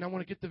story, and I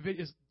want to get the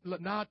video.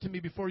 Nod to me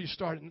before you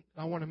start, and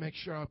I want to make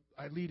sure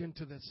I lead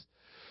into this.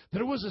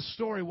 There was a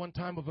story one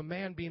time of a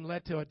man being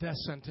led to a death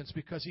sentence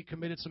because he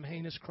committed some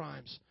heinous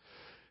crimes.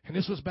 And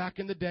this was back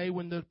in the day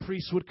when the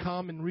priest would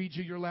come and read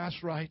you your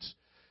last rites.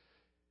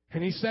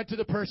 And he said to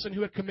the person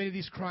who had committed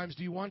these crimes,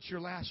 do you want your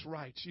last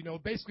rites? You know,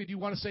 basically, do you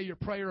want to say your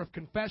prayer of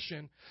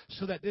confession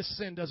so that this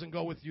sin doesn't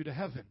go with you to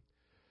heaven?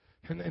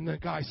 And the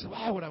guy said,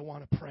 why would I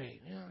want to pray?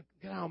 You know,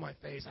 get out of my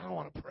face. I don't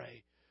want to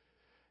pray.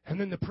 And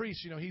then the priest,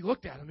 he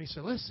looked at him. He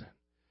said, listen,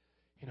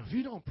 if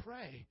you don't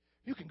pray,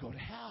 you can go to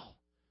hell.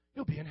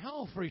 You'll be in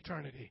hell for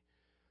eternity.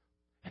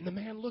 And the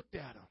man looked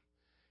at him,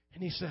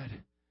 and he said,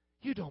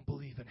 you don't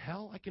believe in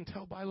hell. I can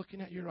tell by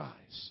looking at your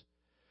eyes.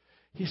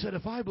 He said,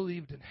 if I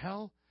believed in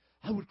hell,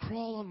 I would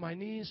crawl on my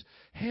knees,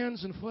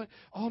 hands and foot,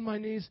 on my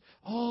knees,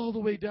 all the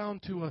way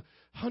down to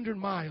 100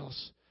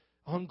 miles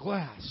on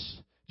glass,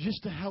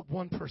 just to help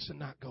one person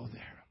not go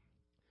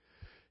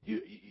there.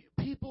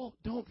 People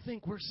don't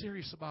think we're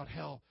serious about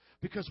hell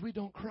because we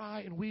don't cry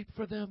and weep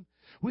for them.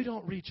 We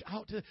don't reach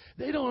out to them.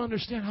 They don't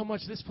understand how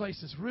much this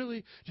place is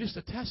really just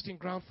a testing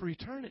ground for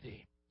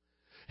eternity.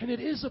 And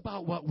it is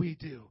about what we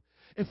do.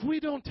 If we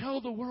don't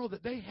tell the world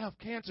that they have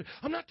cancer,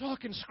 I'm not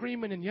talking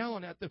screaming and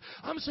yelling at them.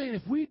 I'm saying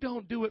if we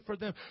don't do it for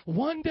them,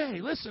 one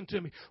day, listen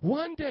to me,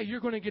 one day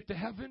you're going to get to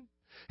heaven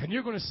and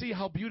you're going to see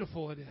how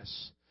beautiful it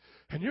is.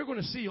 And you're going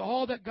to see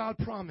all that God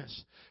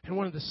promised. And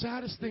one of the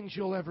saddest things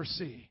you'll ever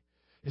see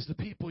is the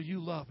people you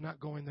love not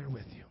going there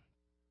with you.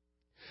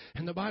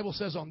 And the Bible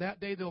says on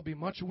that day there'll be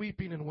much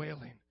weeping and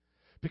wailing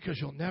because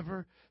you'll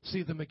never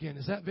see them again.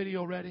 Is that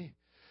video ready?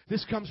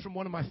 This comes from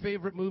one of my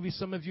favorite movies.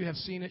 Some of you have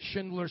seen it,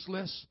 Schindler's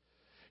List.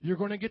 You're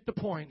going to get the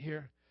point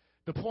here.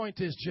 The point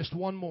is just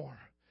one more.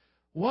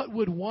 What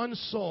would one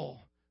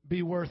soul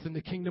be worth in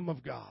the kingdom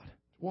of God?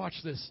 Watch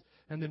this,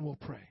 and then we'll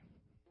pray.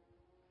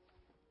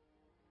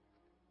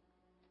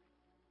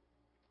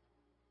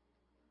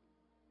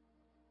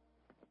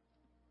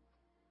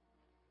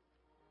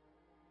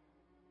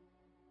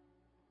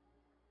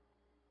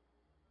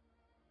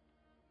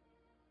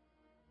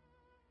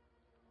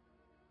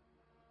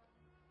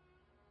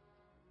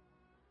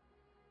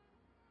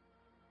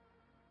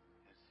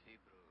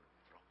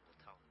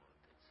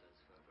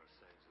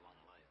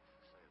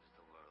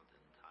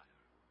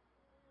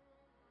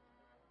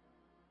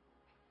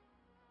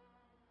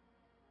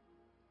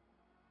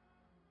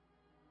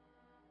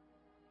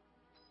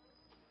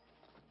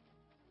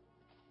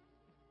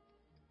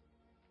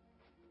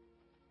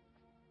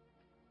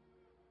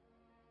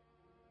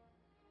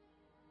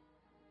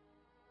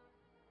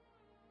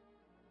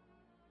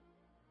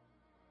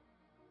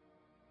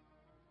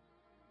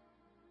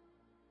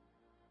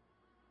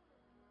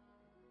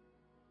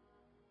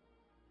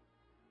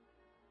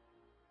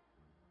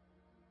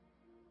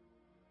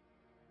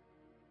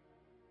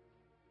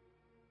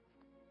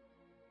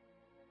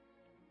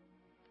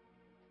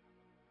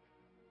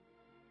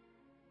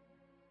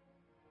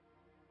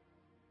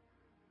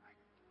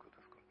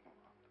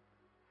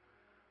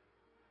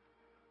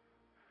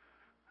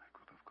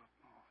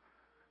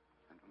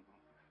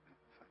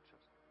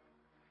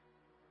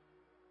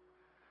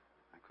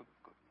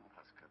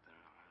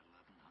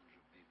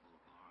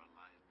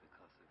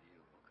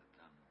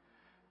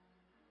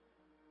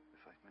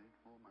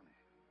 More money.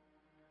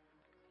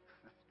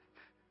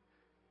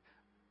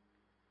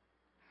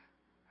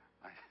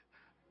 I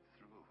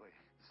threw away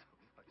so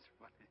much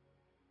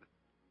money.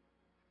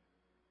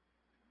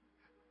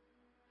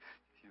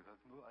 You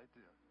have no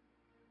idea.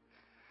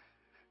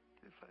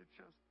 If I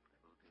just...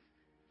 There will be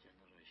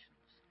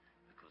generations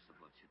because of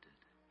what you did.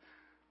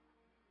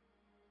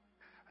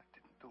 I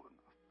didn't do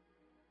enough.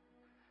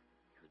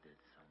 You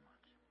did so much.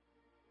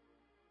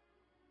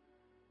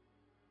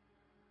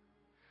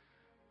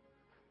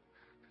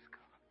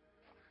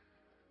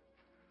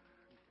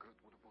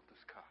 Would have bought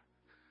this car.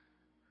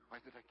 Why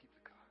did I keep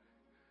the car?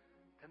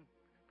 10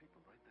 people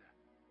right there.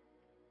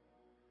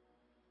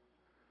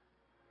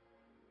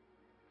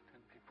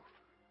 10 people.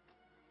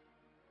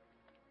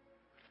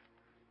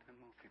 10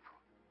 more people.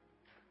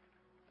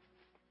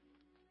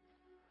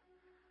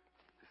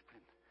 This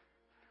pin.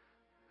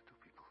 2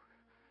 people.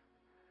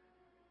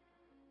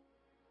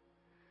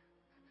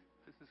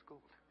 This is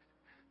gold.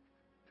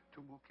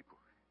 2 more people.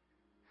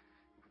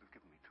 You would have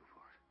given me 2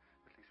 for it.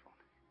 At least 1.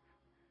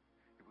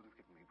 You would have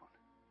given me 1.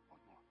 1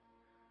 more.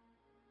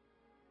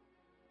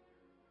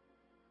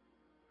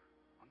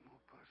 1 more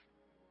person.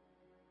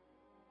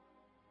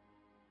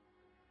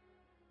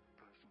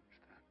 Person,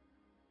 Stan.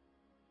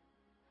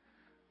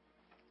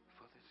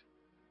 For this.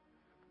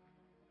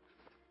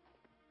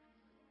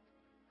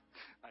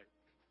 I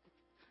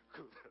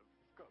could have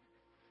got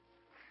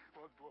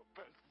 1 more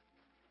person.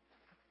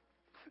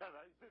 And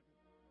I didn't.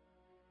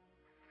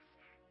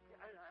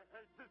 I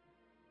didn't.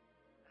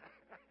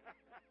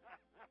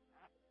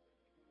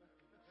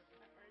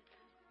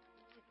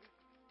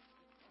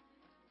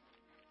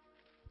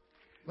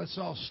 Let's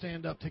all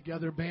stand up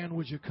together. Band,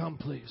 would you come,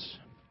 please?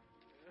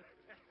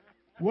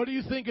 What do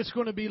you think it's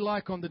going to be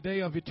like on the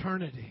day of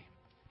eternity?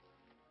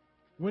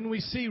 When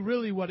we see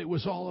really what it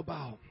was all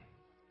about.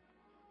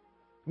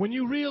 When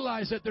you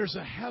realize that there's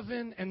a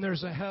heaven and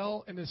there's a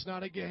hell and it's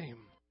not a game.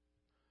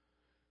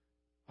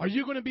 Are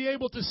you going to be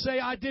able to say,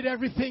 I did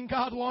everything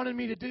God wanted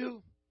me to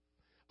do?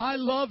 I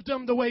loved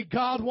them the way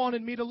God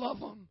wanted me to love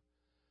them?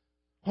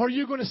 Or are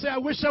you going to say, I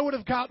wish I would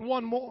have gotten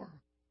 1 more?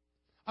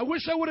 I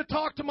wish I would have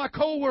talked to my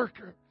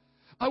coworker.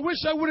 I wish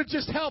I would have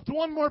just helped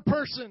 1 more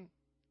person.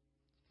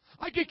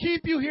 I could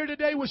keep you here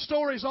today with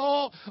stories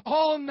all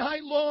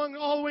night long,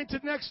 all the way to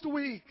next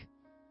week.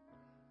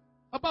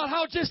 About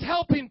how just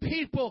helping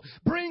people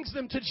brings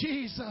them to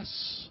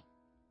Jesus.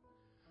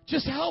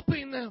 Just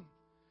helping them.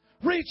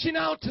 Reaching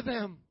out to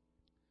them.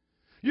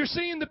 You're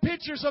seeing the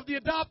pictures of the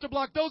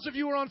Adopt-A-Block. Those of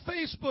you who are on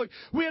Facebook,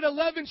 we had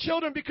 11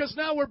 children because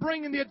now we're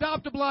bringing the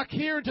Adopt-A-Block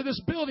here into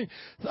this building.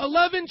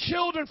 11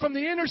 children from the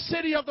inner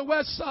city of the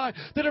West Side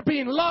that are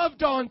being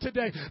loved on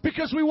today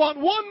because we want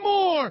one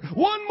more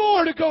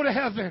to go to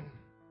heaven.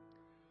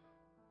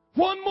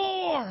 One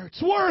more.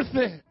 It's worth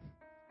it.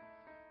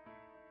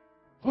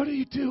 What are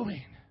you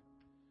doing?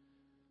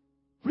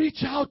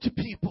 Reach out to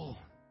people.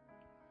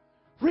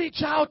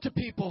 Reach out to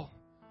people.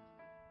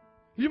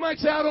 You might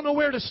say, I don't know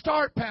where to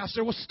start,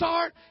 Pastor. Well,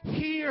 start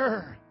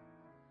here.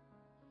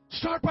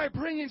 Start by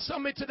bringing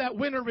somebody to that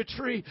winter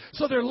retreat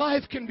so their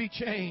life can be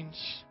changed.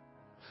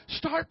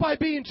 Start by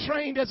being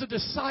trained as a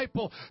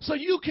disciple so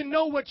you can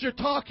know what you're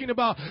talking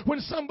about when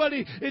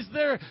somebody is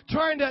there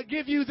trying to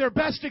give you their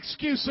best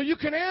excuse so you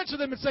can answer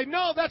them and say,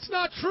 no, that's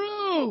not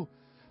true.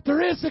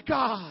 There is a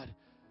God.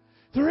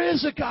 There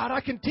is a God. I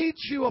can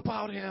teach you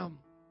about Him.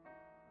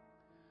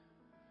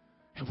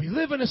 And we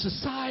live in a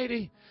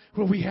society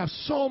where we have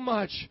so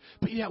much,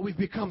 but yet we've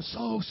become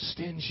so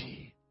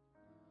stingy.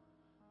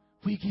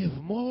 We give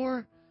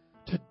more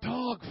to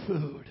dog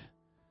food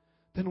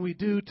than we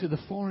do to the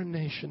foreign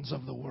nations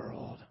of the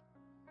world.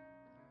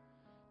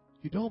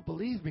 You don't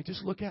believe me?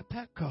 Just look at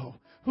Petco.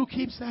 Who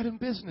keeps that in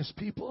business,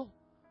 people?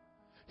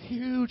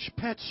 Huge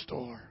pet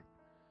store.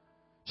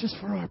 Just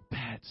for our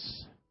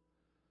pets.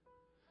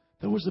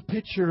 There was a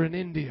picture in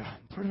India.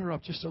 Put her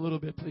up just a little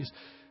bit, please.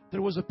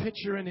 There was a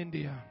picture in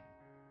India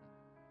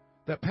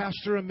that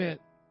Pastor Amit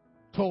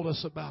told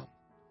us about.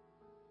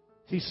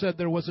 He said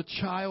there was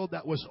a child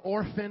that was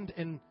orphaned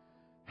and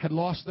had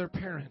lost their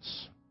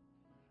parents.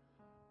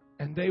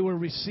 And they were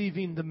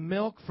receiving the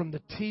milk from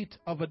the teat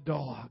of a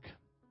dog.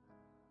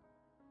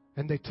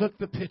 And they took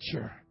the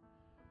picture.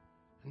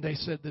 And they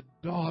said the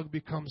dog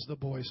becomes the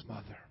boy's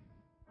mother.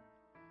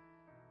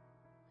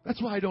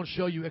 That's why I don't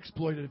show you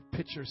exploitative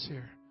pictures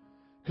here.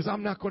 Because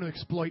I'm not going to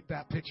exploit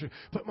that picture.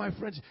 But my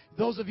friends,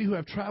 those of you who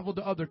have traveled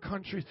to other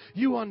countries,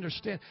 you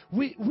understand.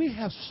 We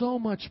have so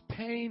much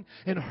pain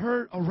and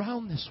hurt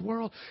around this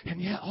world. And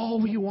yet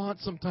all we want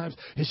sometimes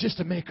is just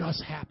to make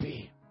us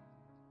happy.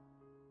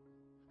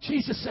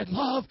 Jesus said,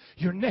 love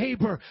your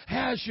neighbor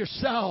as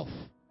yourself.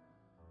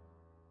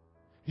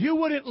 You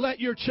wouldn't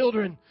let your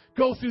children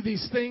go through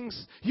these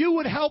things. You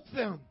would help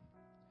them.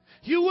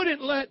 You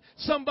wouldn't let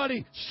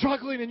somebody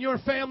struggling in your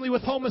family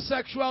with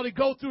homosexuality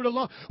go through it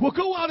alone. Well,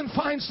 go out and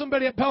find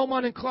somebody at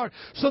Belmont and Clark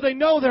so they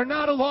know they're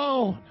not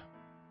alone.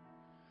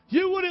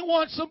 You wouldn't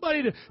want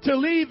somebody to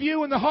leave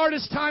you in the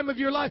hardest time of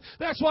your life.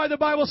 That's why the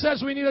Bible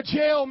says we need a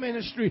jail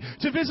ministry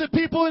to visit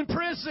people in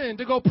prison,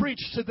 to go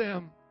preach to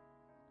them.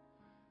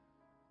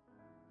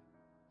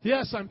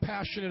 Yes, I'm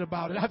passionate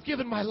about it. I've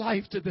given my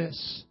life to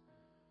this.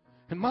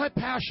 And my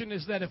passion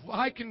is that if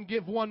I can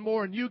give one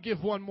more and you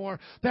give one more,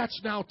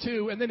 that's now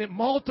two. And then it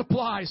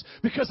multiplies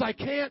because I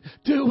can't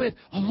do it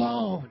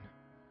alone.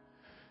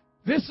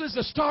 This is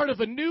the start of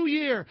a new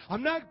year.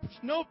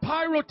 No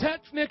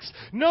pyrotechnics,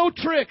 no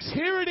tricks.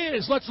 Here it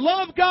is. Let's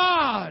love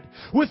God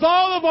with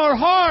all of our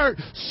heart,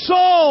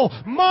 soul,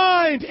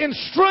 mind, and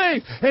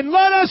strength. And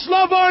let us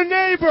love our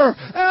neighbor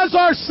as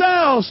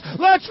ourselves.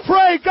 Let's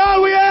pray.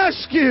 God, we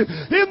ask you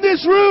in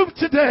this room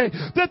today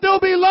that there'll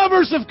be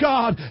lovers of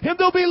God and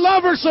there'll be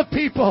lovers of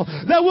people,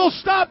 that will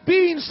stop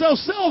being so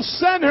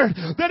self-centered,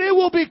 that it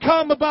will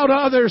become about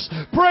others.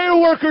 Prayer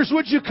workers,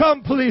 would you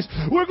come, please?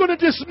 We're going to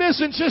dismiss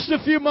in just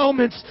a few moments.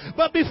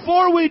 But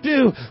before we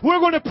do, we're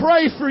going to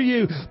pray for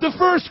you. The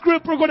first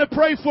group we're going to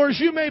pray for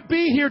is you may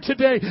be here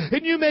today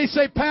and you may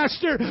say,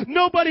 Pastor,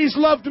 nobody's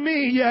loved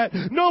me yet.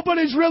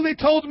 Nobody's really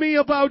told me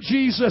about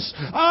Jesus.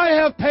 I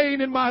have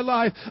pain in my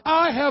life.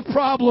 I have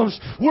problems.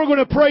 We're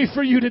going to pray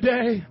for you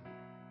today.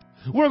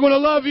 We're going to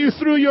love you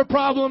through your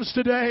problems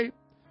today.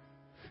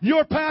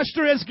 Your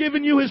pastor has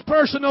given you his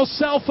personal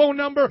cell phone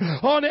number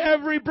on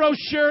every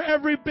brochure,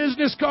 every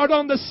business card,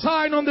 on the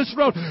sign on this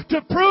road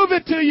to prove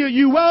it to you.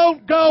 You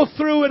won't go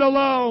through it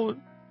alone.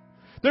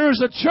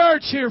 There's a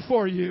church here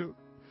for you.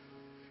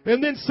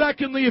 And then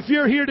secondly, if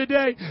you're here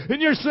today and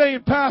you're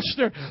saying,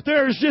 Pastor,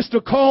 there's just a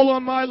call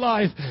on my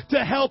life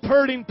to help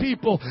hurting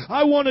people.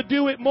 I want to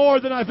do it more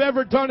than I've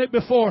ever done it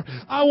before.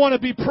 I want to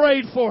be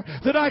prayed for,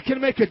 that I can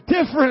make a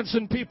difference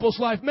in people's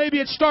life. Maybe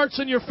it starts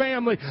in your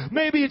family.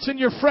 Maybe it's in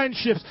your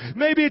friendships.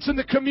 Maybe it's in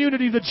the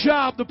community, the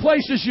job, the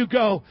places you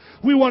go.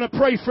 We want to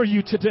pray for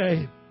you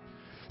today.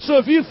 So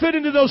if you fit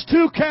into those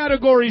two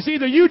categories,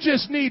 either you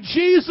just need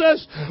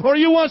Jesus or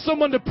you want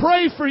someone to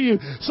pray for you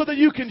so that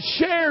you can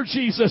share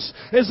Jesus.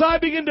 As I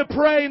begin to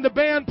pray and the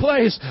band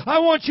plays, I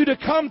want you to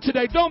come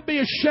today. Don't be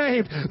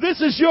ashamed.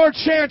 This is your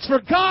chance for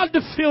God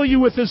to fill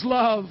you with His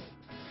love.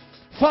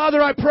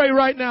 Father, I pray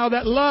right now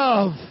that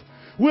love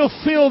will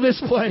fill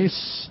this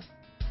place.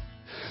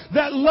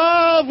 That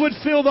love would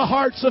fill the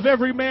hearts of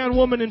every man,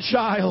 woman, and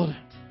child.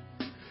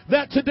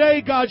 That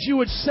today, God, you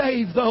would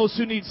save those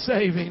who need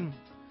saving.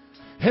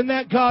 And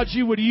that, God,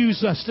 you would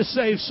use us to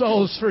save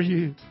souls for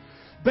you.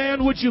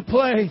 Band, would you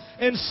play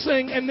and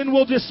sing, and then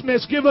we'll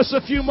dismiss. Give us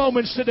a few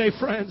moments today,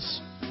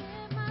 friends.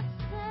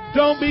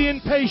 Don't be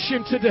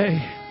impatient today.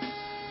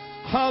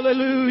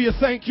 Hallelujah.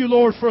 Thank you,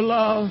 Lord, for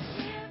love.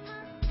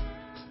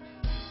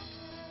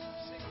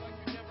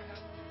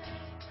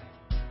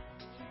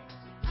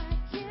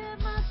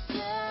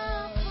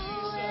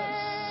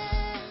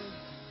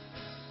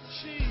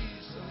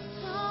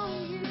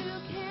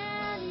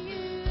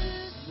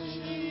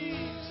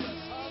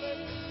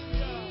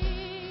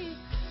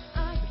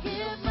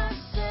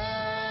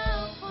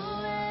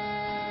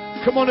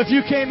 Come on, if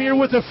you came here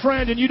with a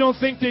friend and you don't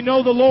think they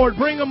know the Lord,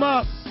 bring them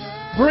up.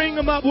 Bring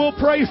them up. We'll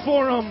pray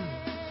for them.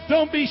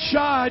 Don't be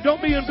shy.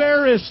 Don't be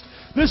embarrassed.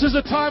 This is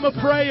a time of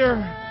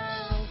prayer.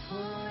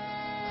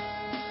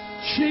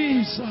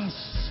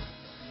 Jesus,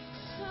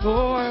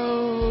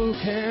 oil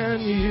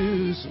can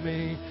use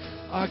me.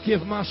 I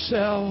give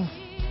myself.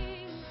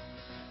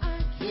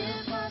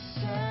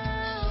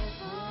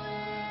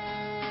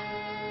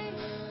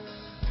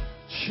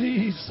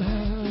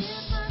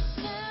 Jesus.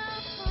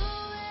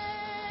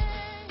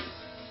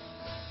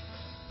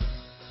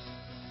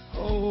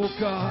 Oh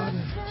God.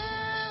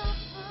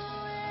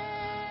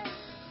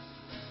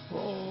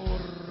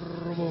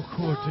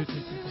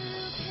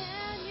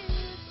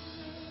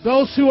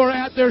 Those who are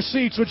at their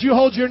seats, would you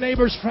hold your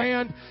neighbor's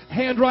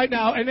hand right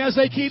now? And as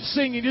they keep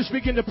singing, just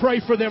begin to pray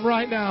for them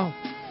right now.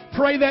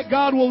 Pray that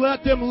God will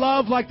let them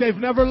love like they've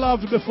never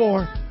loved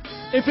before.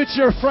 If it's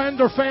your friend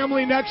or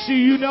family next to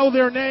you, you know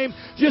their name,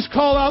 just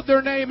call out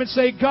their name and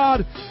say,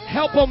 God,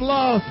 help them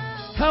love.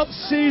 Help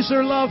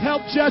Caesar love.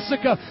 Help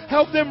Jessica.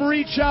 Help them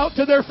reach out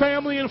to their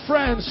family and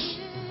friends.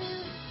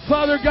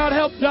 Father God,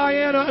 help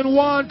Diana and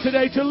Juan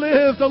today to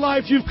live the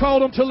life you've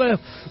called them to live.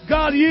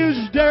 God, use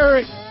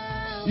Derek.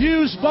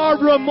 Use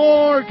Barbara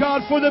Moore,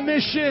 God, for the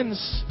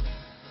missions.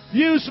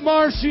 Use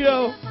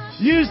Marcio.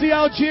 Use the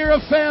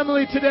Algira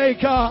family today,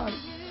 God.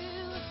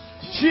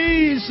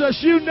 Jesus,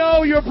 you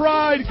know your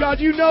bride, God.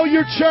 You know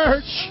your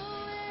church.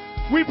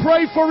 We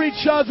pray for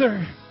each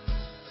other.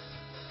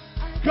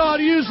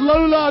 God, use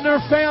Lola and her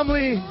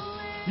family.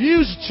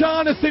 Use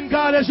Jonathan,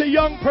 God, as a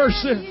young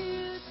person.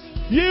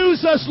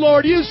 Use us,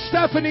 Lord. Use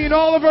Stephanie and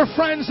all of her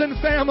friends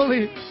and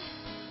family.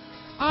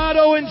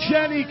 Otto and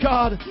Jenny,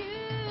 God.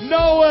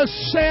 Noah,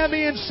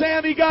 Sammy, and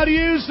Sammy, God,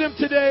 use them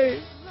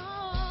today.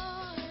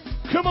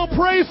 Come on,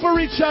 pray for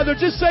each other.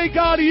 Just say,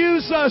 God,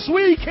 use us.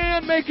 We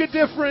can make a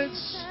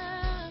difference.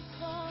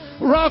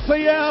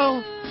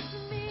 Raphael,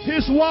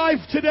 his wife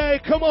today,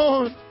 come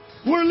on.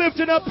 We're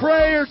lifting up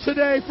prayer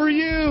today for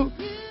you.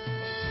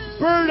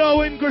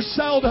 Berto and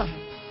Griselda.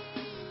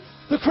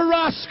 The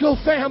Carrasco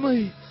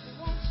family.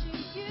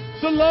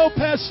 The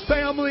Lopez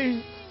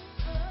family.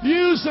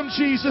 Use them,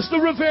 Jesus. The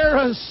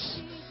Riveras.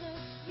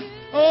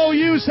 Oh,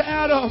 use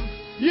Adam.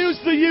 Use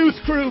the youth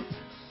group.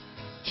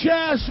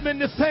 Jasmine,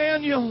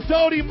 Nathaniel,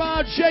 Dodie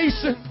Ma,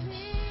 Jason.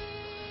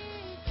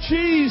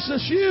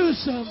 Jesus,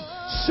 use them.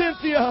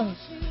 Cynthia,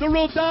 the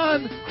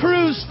Roldan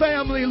Cruz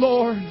family,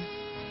 Lord.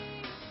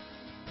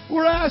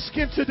 We're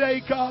asking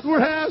today, God. We're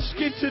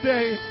asking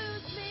today.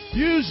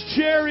 Use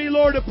Jerry,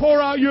 Lord, to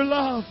pour out your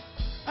love.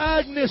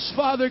 Agnes,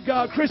 Father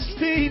God.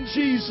 Christine,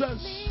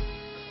 Jesus.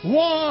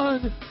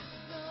 Juan.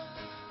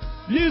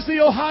 Use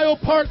the Ohio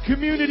Park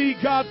community,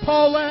 God.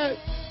 Paulette.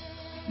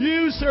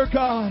 Use her,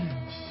 God.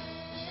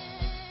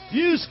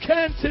 Use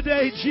Ken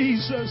today,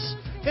 Jesus.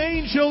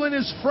 Angel and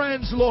his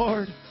friends,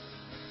 Lord.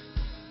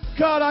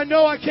 God, I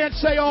know I can't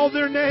say all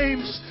their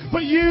names,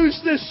 but use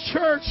this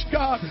church,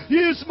 God.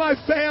 Use my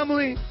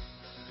family.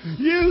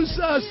 Use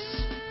us.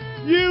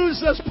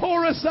 Use us.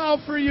 Pour us out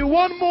for you.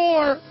 One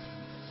more.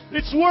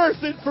 It's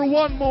worth it for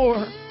one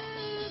more.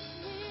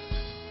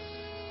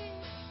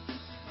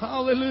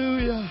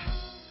 Hallelujah.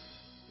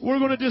 We're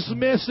going to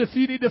dismiss. If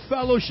you need to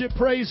fellowship,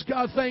 praise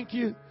God, thank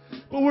you.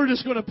 But we're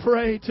just going to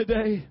pray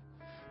today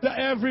that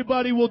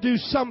everybody will do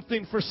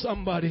something for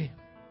somebody.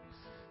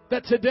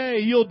 That today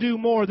you'll do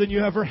more than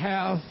you ever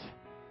have.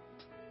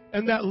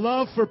 And that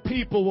love for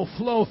people will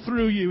flow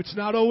through you. It's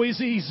not always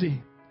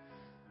easy.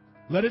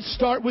 Let it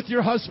start with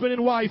your husband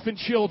and wife and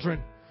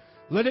children.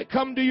 Let it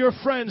come to your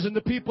friends and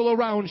the people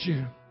around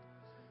you.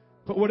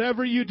 But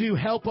whatever you do,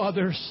 help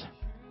others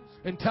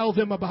and tell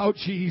them about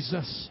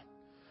Jesus.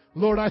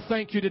 Lord, I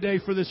thank you today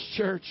for this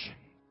church.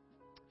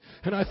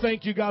 And I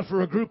thank you, God,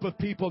 for a group of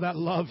people that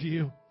love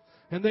you.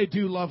 And they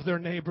do love their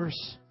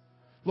neighbors.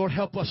 Lord,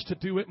 help us to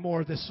do it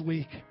more this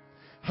week.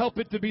 Help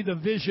it to be the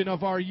vision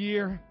of our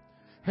year.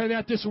 And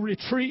at this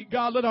retreat,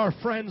 God, let our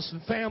friends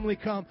and family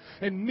come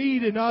and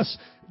meet in us.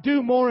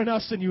 Do more in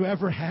us than you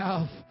ever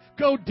have.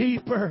 Go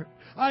deeper.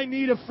 I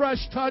need a fresh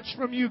touch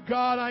from you,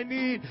 God. I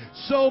need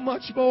so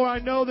much more. I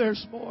know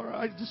there's more.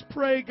 I just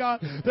pray,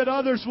 God, that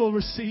others will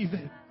receive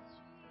it.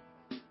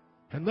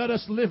 And let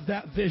us live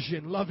that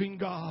vision, loving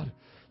God,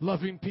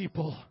 loving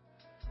people.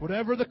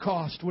 Whatever the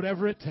cost,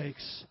 whatever it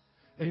takes.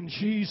 In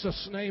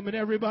Jesus' name. And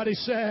everybody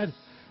said,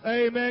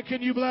 amen.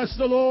 Can you bless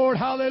the Lord?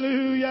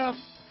 Hallelujah.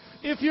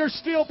 If you're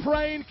still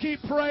praying,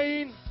 keep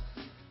praying.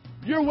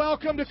 You're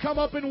welcome to come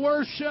up and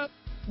worship.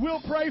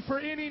 We'll pray for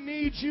any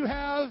needs you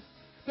have.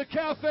 The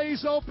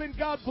cafe's open.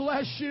 God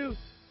bless you.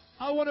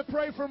 I want to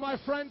pray for my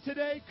friend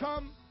today.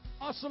 Come.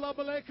 Assalamu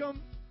alaikum.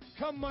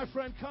 Come, my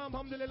friend. Come.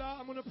 Alhamdulillah.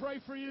 I'm going to pray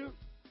for you.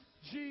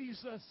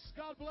 Jesus.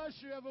 God bless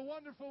you. Have a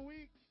wonderful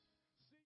week.